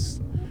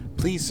podcast,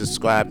 please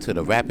subscribe to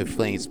the Rapid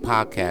Flames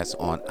podcast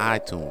on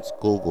iTunes,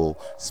 Google,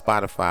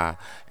 Spotify,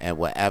 and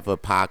wherever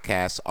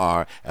podcasts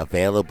are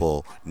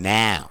available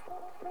now.